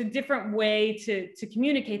so there's a different way to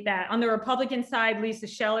communicate that. On the Republican side, Lisa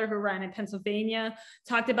Scheller, who ran in Pennsylvania,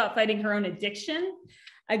 talked about fighting her own addiction,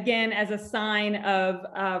 again, as a sign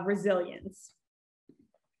of resilience.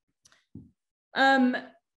 The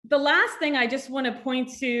last thing I just want to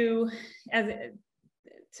point to,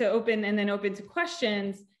 to open to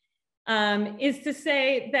questions, is to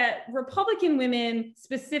say that Republican women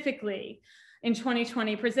specifically in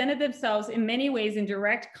 2020 presented themselves in many ways in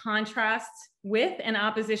direct contrast with and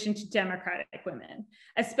opposition to Democratic women,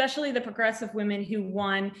 especially the progressive women who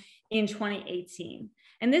won in 2018.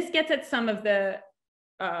 And this gets at some of the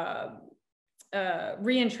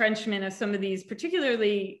re-entrenchment of some of these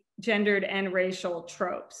particularly gendered and racial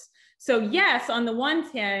tropes. So yes, on the one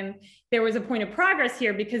hand, there was a point of progress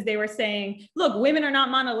here because they were saying, look, women are not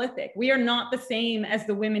monolithic. We are not the same as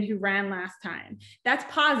the women who ran last time. That's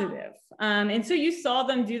positive. And so you saw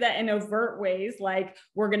them do that in overt ways, like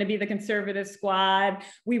we're going to be the conservative squad.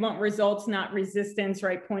 We want results, not resistance,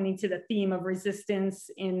 right? Pointing to the theme of resistance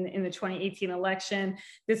in the 2018 election.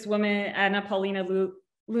 This woman, Anna Paulina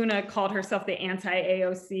Luna, called herself the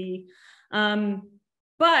anti-AOC.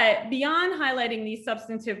 But beyond highlighting these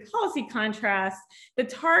substantive policy contrasts, the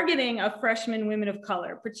targeting of freshman women of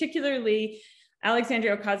color, particularly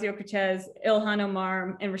Alexandria Ocasio-Cortez, Ilhan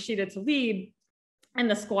Omar, and Rashida Tlaib, and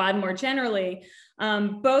the squad more generally,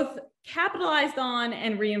 both capitalized on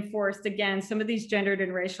and reinforced, again, some of these gendered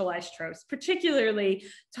and racialized tropes, particularly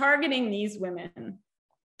targeting these women,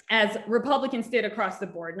 as Republicans did across the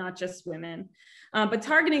board, not just women, but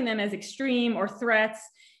targeting them as extreme or threats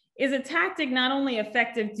is a tactic not only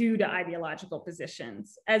effective due to ideological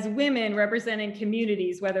positions. As women representing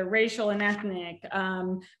communities, whether racial and ethnic,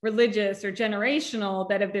 religious or generational,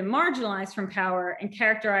 that have been marginalized from power and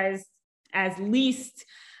characterized as least,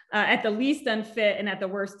 at the least unfit and at the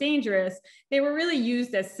worst dangerous, they were really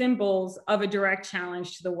used as symbols of a direct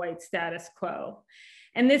challenge to the white status quo.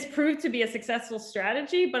 And this proved to be a successful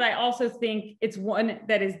strategy, but I also think it's one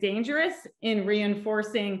that is dangerous in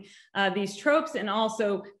reinforcing these tropes and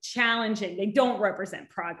also challenging. They don't represent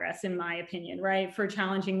progress, in my opinion, right? For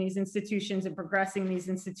challenging these institutions and progressing these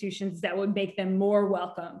institutions that would make them more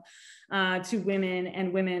welcome to women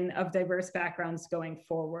and women of diverse backgrounds going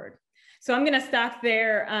forward. So I'm going to stop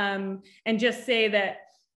there and just say that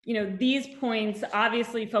these points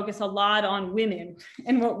obviously focus a lot on women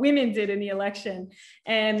and what women did in the election.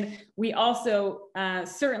 And we also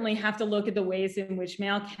certainly have to look at the ways in which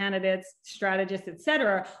male candidates, strategists, et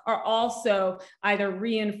cetera, are also either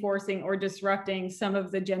reinforcing or disrupting some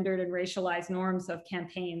of the gendered and racialized norms of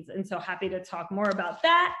campaigns. And so happy to talk more about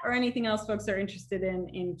that or anything else folks are interested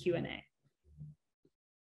in Q&A.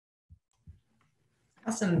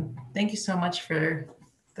 Awesome. Thank you so much for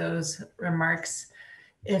those remarks.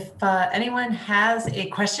 If anyone has a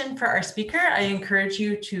question for our speaker, I encourage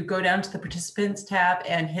you to go down to the participants tab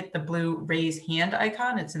and hit the blue raise hand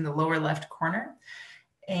icon. It's in the lower left corner.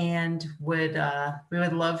 And we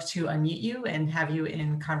would love to unmute you and have you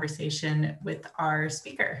in conversation with our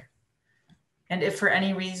speaker. And if for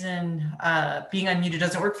any reason being unmuted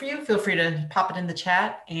doesn't work for you, feel free to pop it in the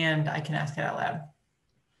chat and I can ask it out loud.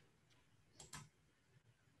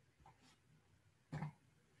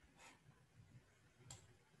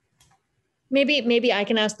 Maybe I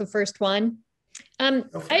can ask the first one. I'm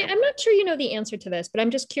not sure you know the answer to this, but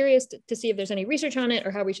I'm just curious to see if there's any research on it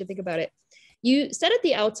or how we should think about it. You said at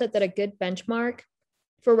the outset that a good benchmark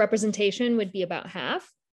for representation would be about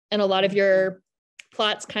half, and a lot of your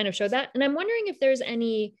plots kind of show that. And I'm wondering if there's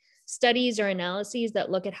any studies or analyses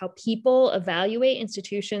that look at how people evaluate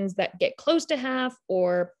institutions that get close to half,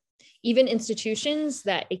 or even institutions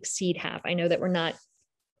that exceed half. I know that we're not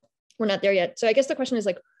there yet. So I guess the question is,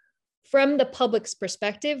 like, from the public's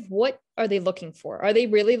perspective, what are they looking for? Are they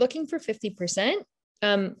really looking for 50%?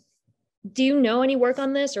 Do you know any work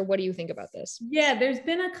on this, or what do you think about this? Yeah, there's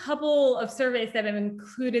been a couple of surveys that have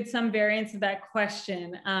included some variants of that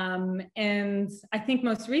question. And I think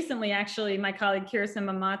most recently, actually, my colleague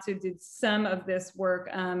Sanbonmatsu did some of this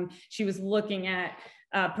work. She was looking at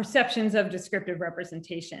perceptions of descriptive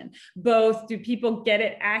representation. Both, do people get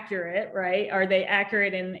it accurate, right? Are they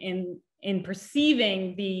accurate in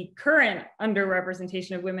perceiving the current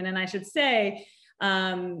underrepresentation of women? And I should say,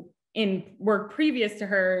 in work previous to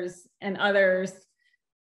hers and others,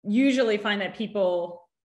 usually find that people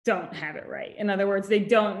don't have it right. In other words, they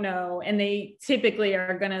don't know, and they typically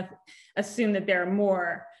are going to assume that there are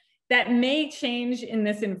more. That may change in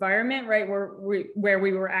this environment, right, where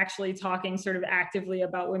we were actually talking sort of actively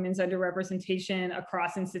about women's underrepresentation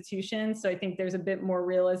across institutions. So I think there's a bit more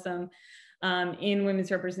realism in women's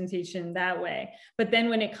representation that way. But then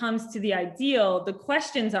when it comes to the ideal, the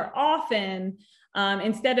questions are often,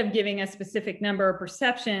 instead of giving a specific number of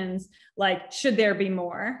perceptions, like, should there be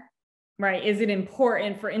more, right? Is it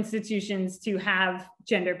important for institutions to have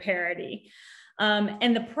gender parity?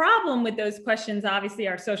 And the problem with those questions, obviously,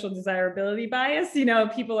 are social desirability bias. You know,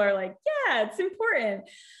 people are like, yeah, it's important.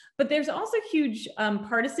 But there's also huge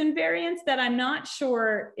partisan variance that I'm not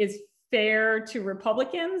sure is fair to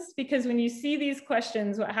Republicans, because when you see these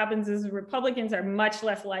questions, what happens is Republicans are much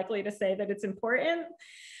less likely to say that it's important.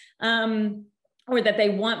 Or that they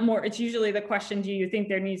want more. It's usually the question, do you think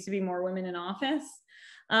there needs to be more women in office?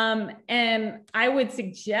 And I would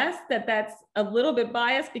suggest that that's a little bit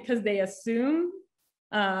biased, because they assume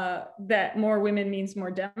that more women means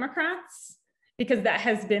more Democrats, because that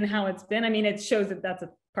has been how it's been. I mean, it shows that that's a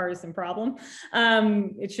partisan problem.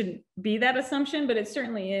 It shouldn't be that assumption, but it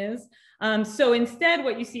certainly is. So instead,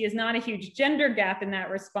 what you see is not a huge gender gap in that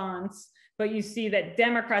response, but you see that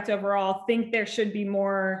Democrats overall think there should be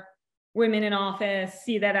more women in office,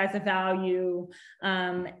 see that as a value,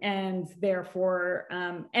 and therefore,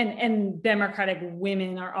 and Democratic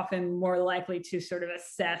women are often more likely to sort of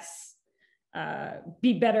assess,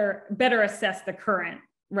 better assess the current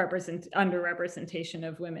underrepresentation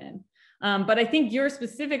of women. But I think your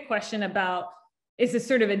specific question about is a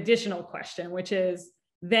sort of additional question, which is,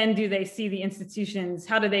 then do they see the institutions,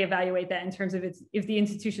 how do they evaluate that in terms of if the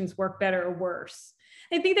institutions work better or worse?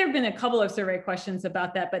 I think there have been a couple of survey questions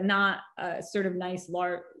about that, but not a sort of nice,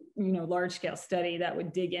 large scale study that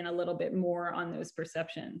would dig in a little bit more on those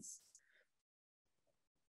perceptions.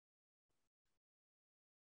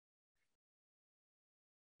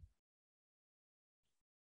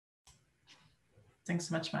 Thanks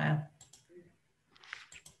so much, Maya.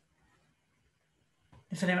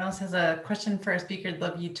 If anyone else has a question for our speaker, I'd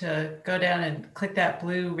love you to go down and click that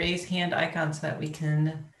blue raise hand icon so that we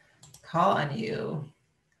can call on you.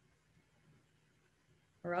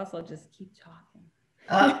 Or else I'll just keep talking.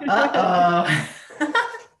 Uh-oh.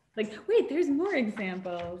 Like, wait, there's more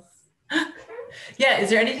examples. Yeah,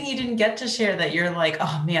 is there anything you didn't get to share that you're like,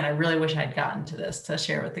 oh man, I really wish I'd gotten to this to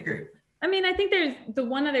share with the group? I mean, I think there's the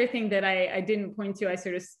one other thing that I didn't point to, I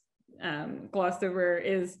sort of glossed over,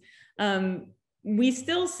 is we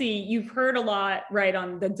still see, you've heard a lot, right,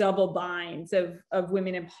 on the double binds of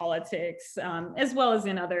women in politics, as well as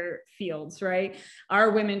in other fields, right? Are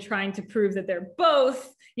women trying to prove that they're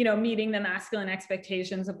both, you know, meeting the masculine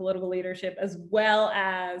expectations of political leadership, as well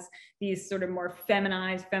as these sort of more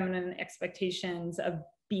feminine expectations of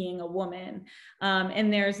being a woman?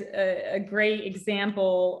 And there's a great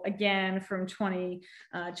example, again, from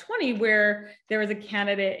 2020, where there was a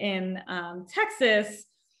candidate in Texas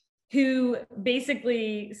who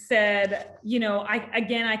basically said, you know,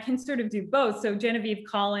 I can sort of do both. So Genevieve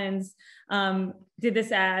Collins did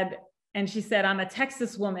this ad, and she said, I'm a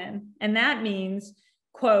Texas woman. And that means,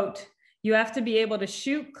 quote, you have to be able to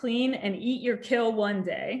shoot, clean, and eat your kill one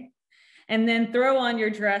day, and then throw on your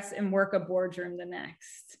dress and work a boardroom the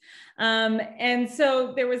next. And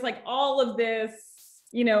so there was like all of this,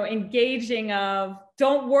 you know, engaging of,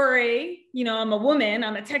 don't worry, you know, I'm a woman,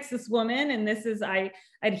 I'm a Texas woman, and this is, I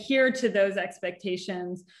adhere to those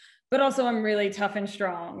expectations, but also I'm really tough and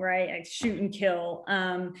strong, right? I shoot and kill.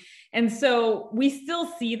 And so we still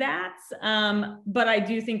see that, but I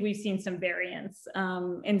do think we've seen some variance,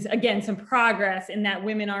 and again, some progress in that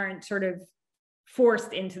women aren't sort of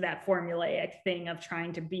forced into that formulaic thing of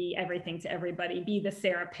trying to be everything to everybody, be the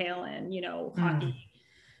Sarah Palin, hockey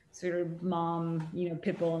sort of mom,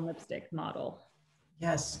 pit bull and lipstick model.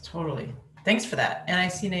 Yes, totally. Thanks for that. And I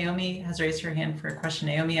see Naomi has raised her hand for a question.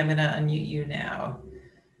 Naomi, I'm going to unmute you now.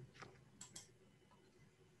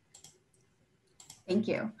 Thank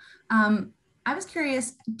you. I was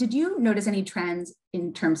curious, did you notice any trends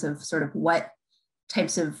in terms of sort of what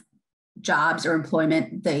types of jobs or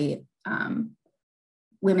employment the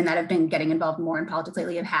women that have been getting involved more in politics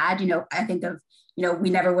lately have had? I think of, we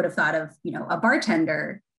never would have thought of, a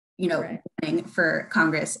bartender, Right. running for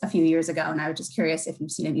Congress a few years ago. And I was just curious if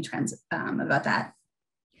you've seen any trends about that.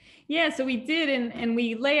 Yeah, so we did, and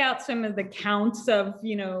we lay out some of the counts of,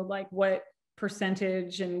 like what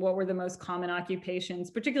percentage and what were the most common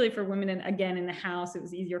occupations, particularly for women. And again, in the House, it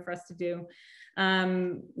was easier for us to do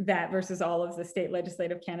that versus all of the state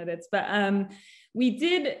legislative candidates. But we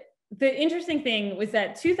did, the interesting thing was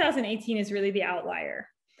that 2018 is really the outlier.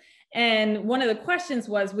 And one of the questions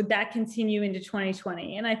was, would that continue into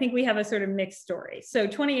 2020? And I think we have a sort of mixed story. So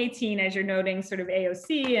 2018, as you're noting, sort of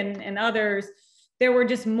AOC and others, there were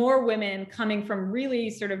just more women coming from really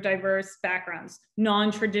sort of diverse backgrounds,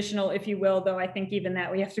 non-traditional, if you will, though I think even that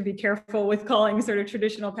we have to be careful with calling sort of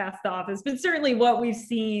traditional paths to office, but certainly what we've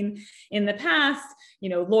seen in the past,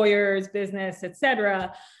 lawyers, business, et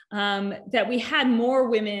cetera, that we had more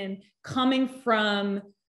women coming from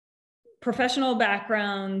professional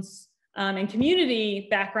backgrounds and community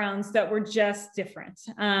backgrounds that were just different.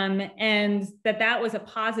 And that was a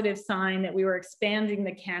positive sign that we were expanding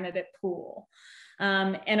the candidate pool.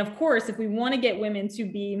 And of course, if we want to get women to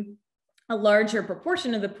be a larger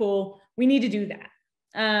proportion of the pool, we need to do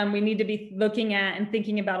that. We need to be looking at and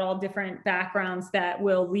thinking about all different backgrounds that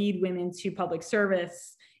will lead women to public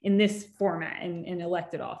service in this format in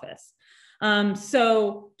elected office.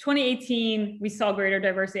 So 2018, we saw greater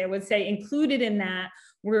diversity. I would say included in that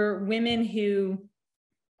were women who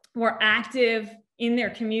were active in their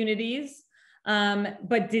communities,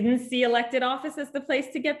 but didn't see elected office as the place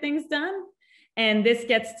to get things done. And this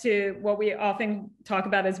gets to what we often talk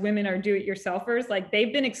about as women are do-it-yourselfers. Like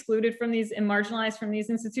they've been excluded from these and marginalized from these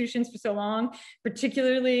institutions for so long,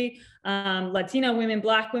 particularly Latino women,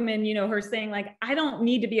 Black women, who are saying like, I don't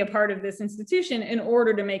need to be a part of this institution in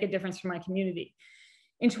order to make a difference for my community.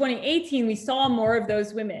 In 2018, we saw more of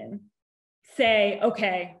those women say,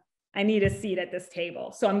 okay, I need a seat at this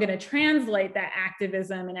table. So I'm going to translate that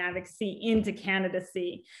activism and advocacy into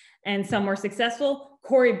candidacy. And some were successful.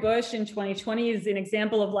 Cori Bush in 2020 is an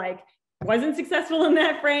example of like, wasn't successful in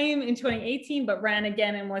that frame in 2018, but ran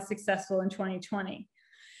again and was successful in 2020.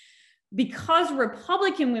 Because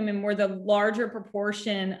Republican women were the larger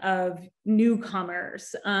proportion of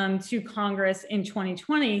newcomers to Congress in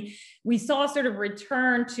 2020, we saw sort of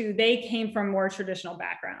return to, they came from more traditional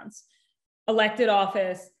backgrounds, elected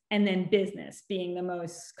office, and then business being the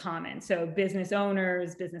most common. So business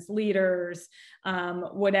owners, business leaders,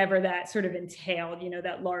 whatever that sort of entailed,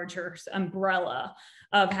 that larger umbrella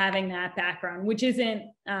of having that background, which is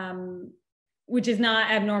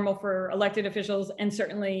not abnormal for elected officials, and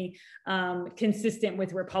certainly consistent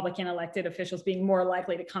with Republican elected officials being more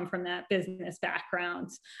likely to come from that business background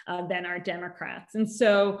than our Democrats. And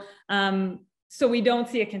so we don't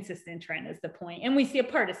see a consistent trend is the point, and we see a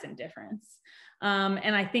partisan difference.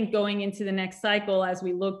 And I think going into the next cycle, as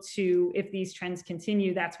we look to if these trends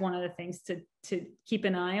continue, that's one of the things to keep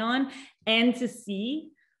an eye on, and to see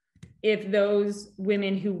if those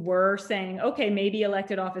women who were saying, okay, maybe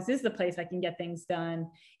elected office is the place I can get things done,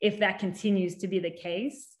 if that continues to be the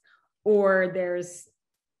case, or there's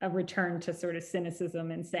a return to sort of cynicism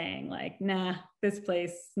and saying like, nah, this place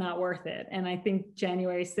is not worth it. And I think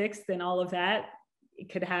January 6th and all of that, it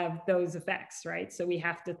could have those effects, right? So we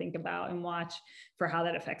have to think about and watch for how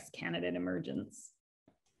that affects candidate emergence.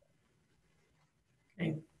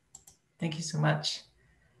 Great. Thank you so much.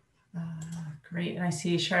 Great. And I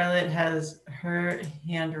see Charlotte has her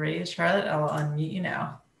hand raised. Charlotte, I'll unmute you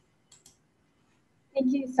now.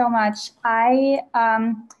 Thank you so much.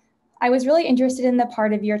 I was really interested in the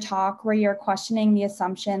part of your talk where you're questioning the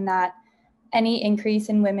assumption that any increase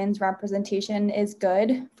in women's representation is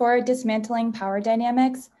good for dismantling power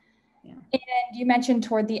dynamics. Yeah. And you mentioned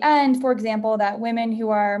toward the end, for example, that women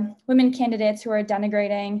candidates who are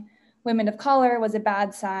denigrating women of color was a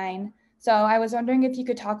bad sign. So I was wondering if you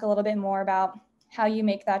could talk a little bit more about how you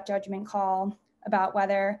make that judgment call about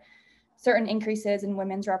whether certain increases in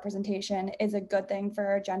women's representation is a good thing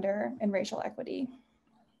for gender and racial equity.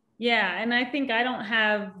 Yeah, and I think I don't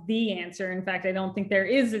have the answer. In fact, I don't think there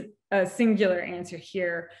is a singular answer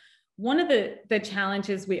here. One of the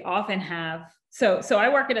challenges we often have So I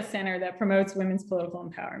work at a center that promotes women's political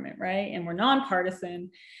empowerment, right? And we're nonpartisan.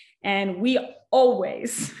 And we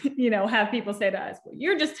always, have people say to us, well,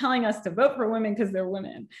 you're just telling us to vote for women because they're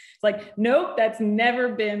women. It's like, nope, that's never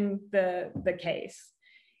been the case.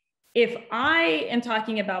 If I am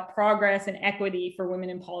talking about progress and equity for women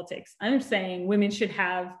in politics, I'm saying women should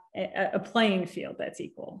have a playing field that's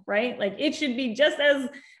equal, right? Like they should be just as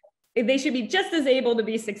able to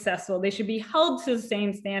be successful. They should be held to the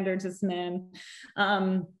same standards as men.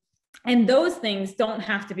 And those things don't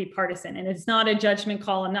have to be partisan. And it's not a judgment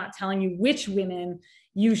call. I'm not telling you which women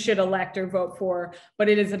you should elect or vote for, but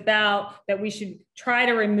it is about that we should try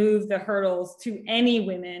to remove the hurdles to any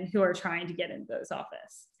women who are trying to get into those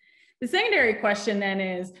offices. The secondary question then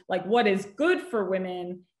is like, what is good for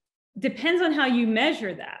women depends on how you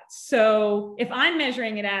measure that. So if I'm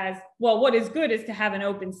measuring it as, well, what is good is to have an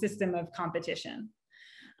open system of competition.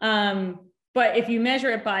 But if you measure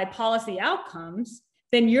it by policy outcomes,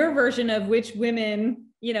 then your version of which women,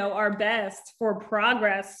 are best for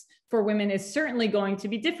progress for women is certainly going to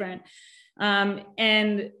be different.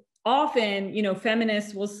 And often,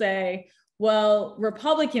 feminists will say, well,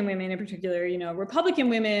 Republican women in particular, Republican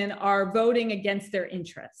women are voting against their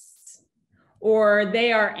interests, or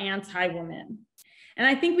they are anti-women. And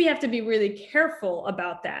I think we have to be really careful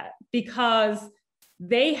about that because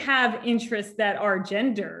they have interests that are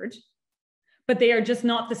gendered, but they are just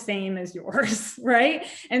not the same as yours, right?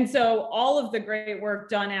 And so all of the great work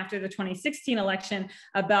done after the 2016 election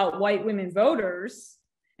about white women voters,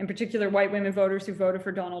 in particular white women voters who voted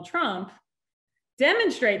for Donald Trump,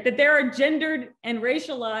 demonstrate that there are gendered and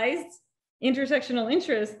racialized intersectional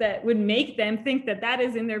interests that would make them think that that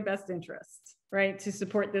is in their best interest, right? To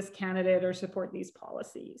support this candidate or support these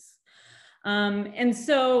policies. And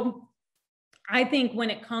so I think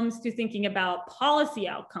when it comes to thinking about policy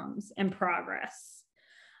outcomes and progress,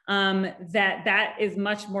 that is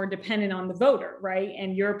much more dependent on the voter, right?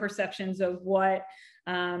 And your perceptions of what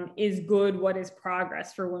is good, what is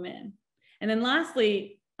progress for women. And then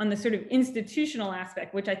lastly, on the sort of institutional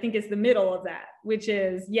aspect, which I think is the middle of that, which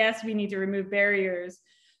is, yes, we need to remove barriers,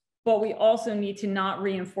 but we also need to not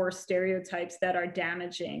reinforce stereotypes that are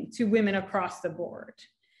damaging to women across the board.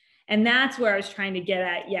 And that's where I was trying to get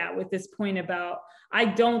at, with this point about, I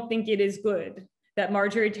don't think it is good that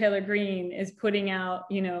Marjorie Taylor Greene is putting out,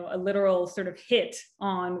 a literal sort of hit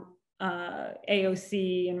on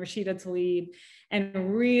AOC and Rashida Tlaib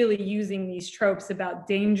and really using these tropes about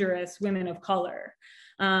dangerous women of color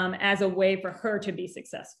as a way for her to be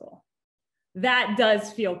successful. That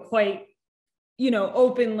does feel quite,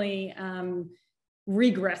 openly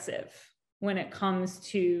regressive when it comes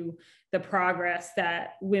to the progress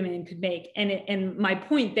that women could make. And my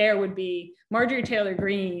point there would be Marjorie Taylor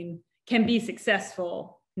Greene can be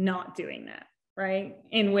successful not doing that, right?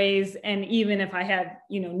 In ways, and even if I have,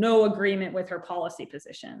 no agreement with her policy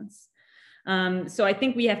positions. So I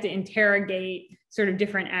think we have to interrogate sort of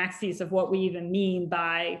different axes of what we even mean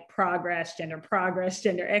by progress, gender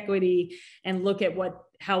equity, and look at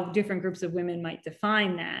how different groups of women might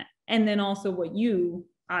define that. And then also what you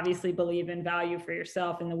obviously believe and value for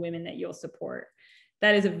yourself and the women that you'll support.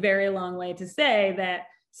 That is a very long way to say that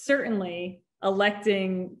certainly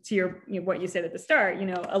electing, to what you said at the start,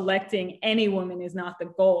 electing any woman is not the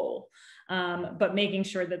goal, but making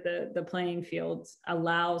sure that the playing field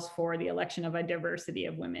allows for the election of a diversity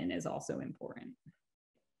of women is also important.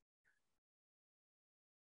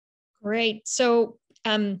 Great. So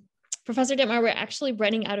Professor Dittmar, we're actually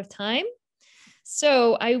running out of time.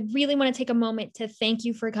 So I really want to take a moment to thank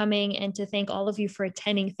you for coming and to thank all of you for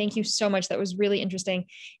attending. Thank you so much. That was really interesting.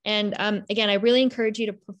 And again, I really encourage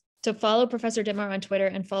you to follow Professor Dittmar on Twitter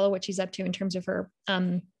and follow what she's up to in terms of her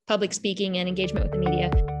public speaking and engagement with the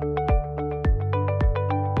media.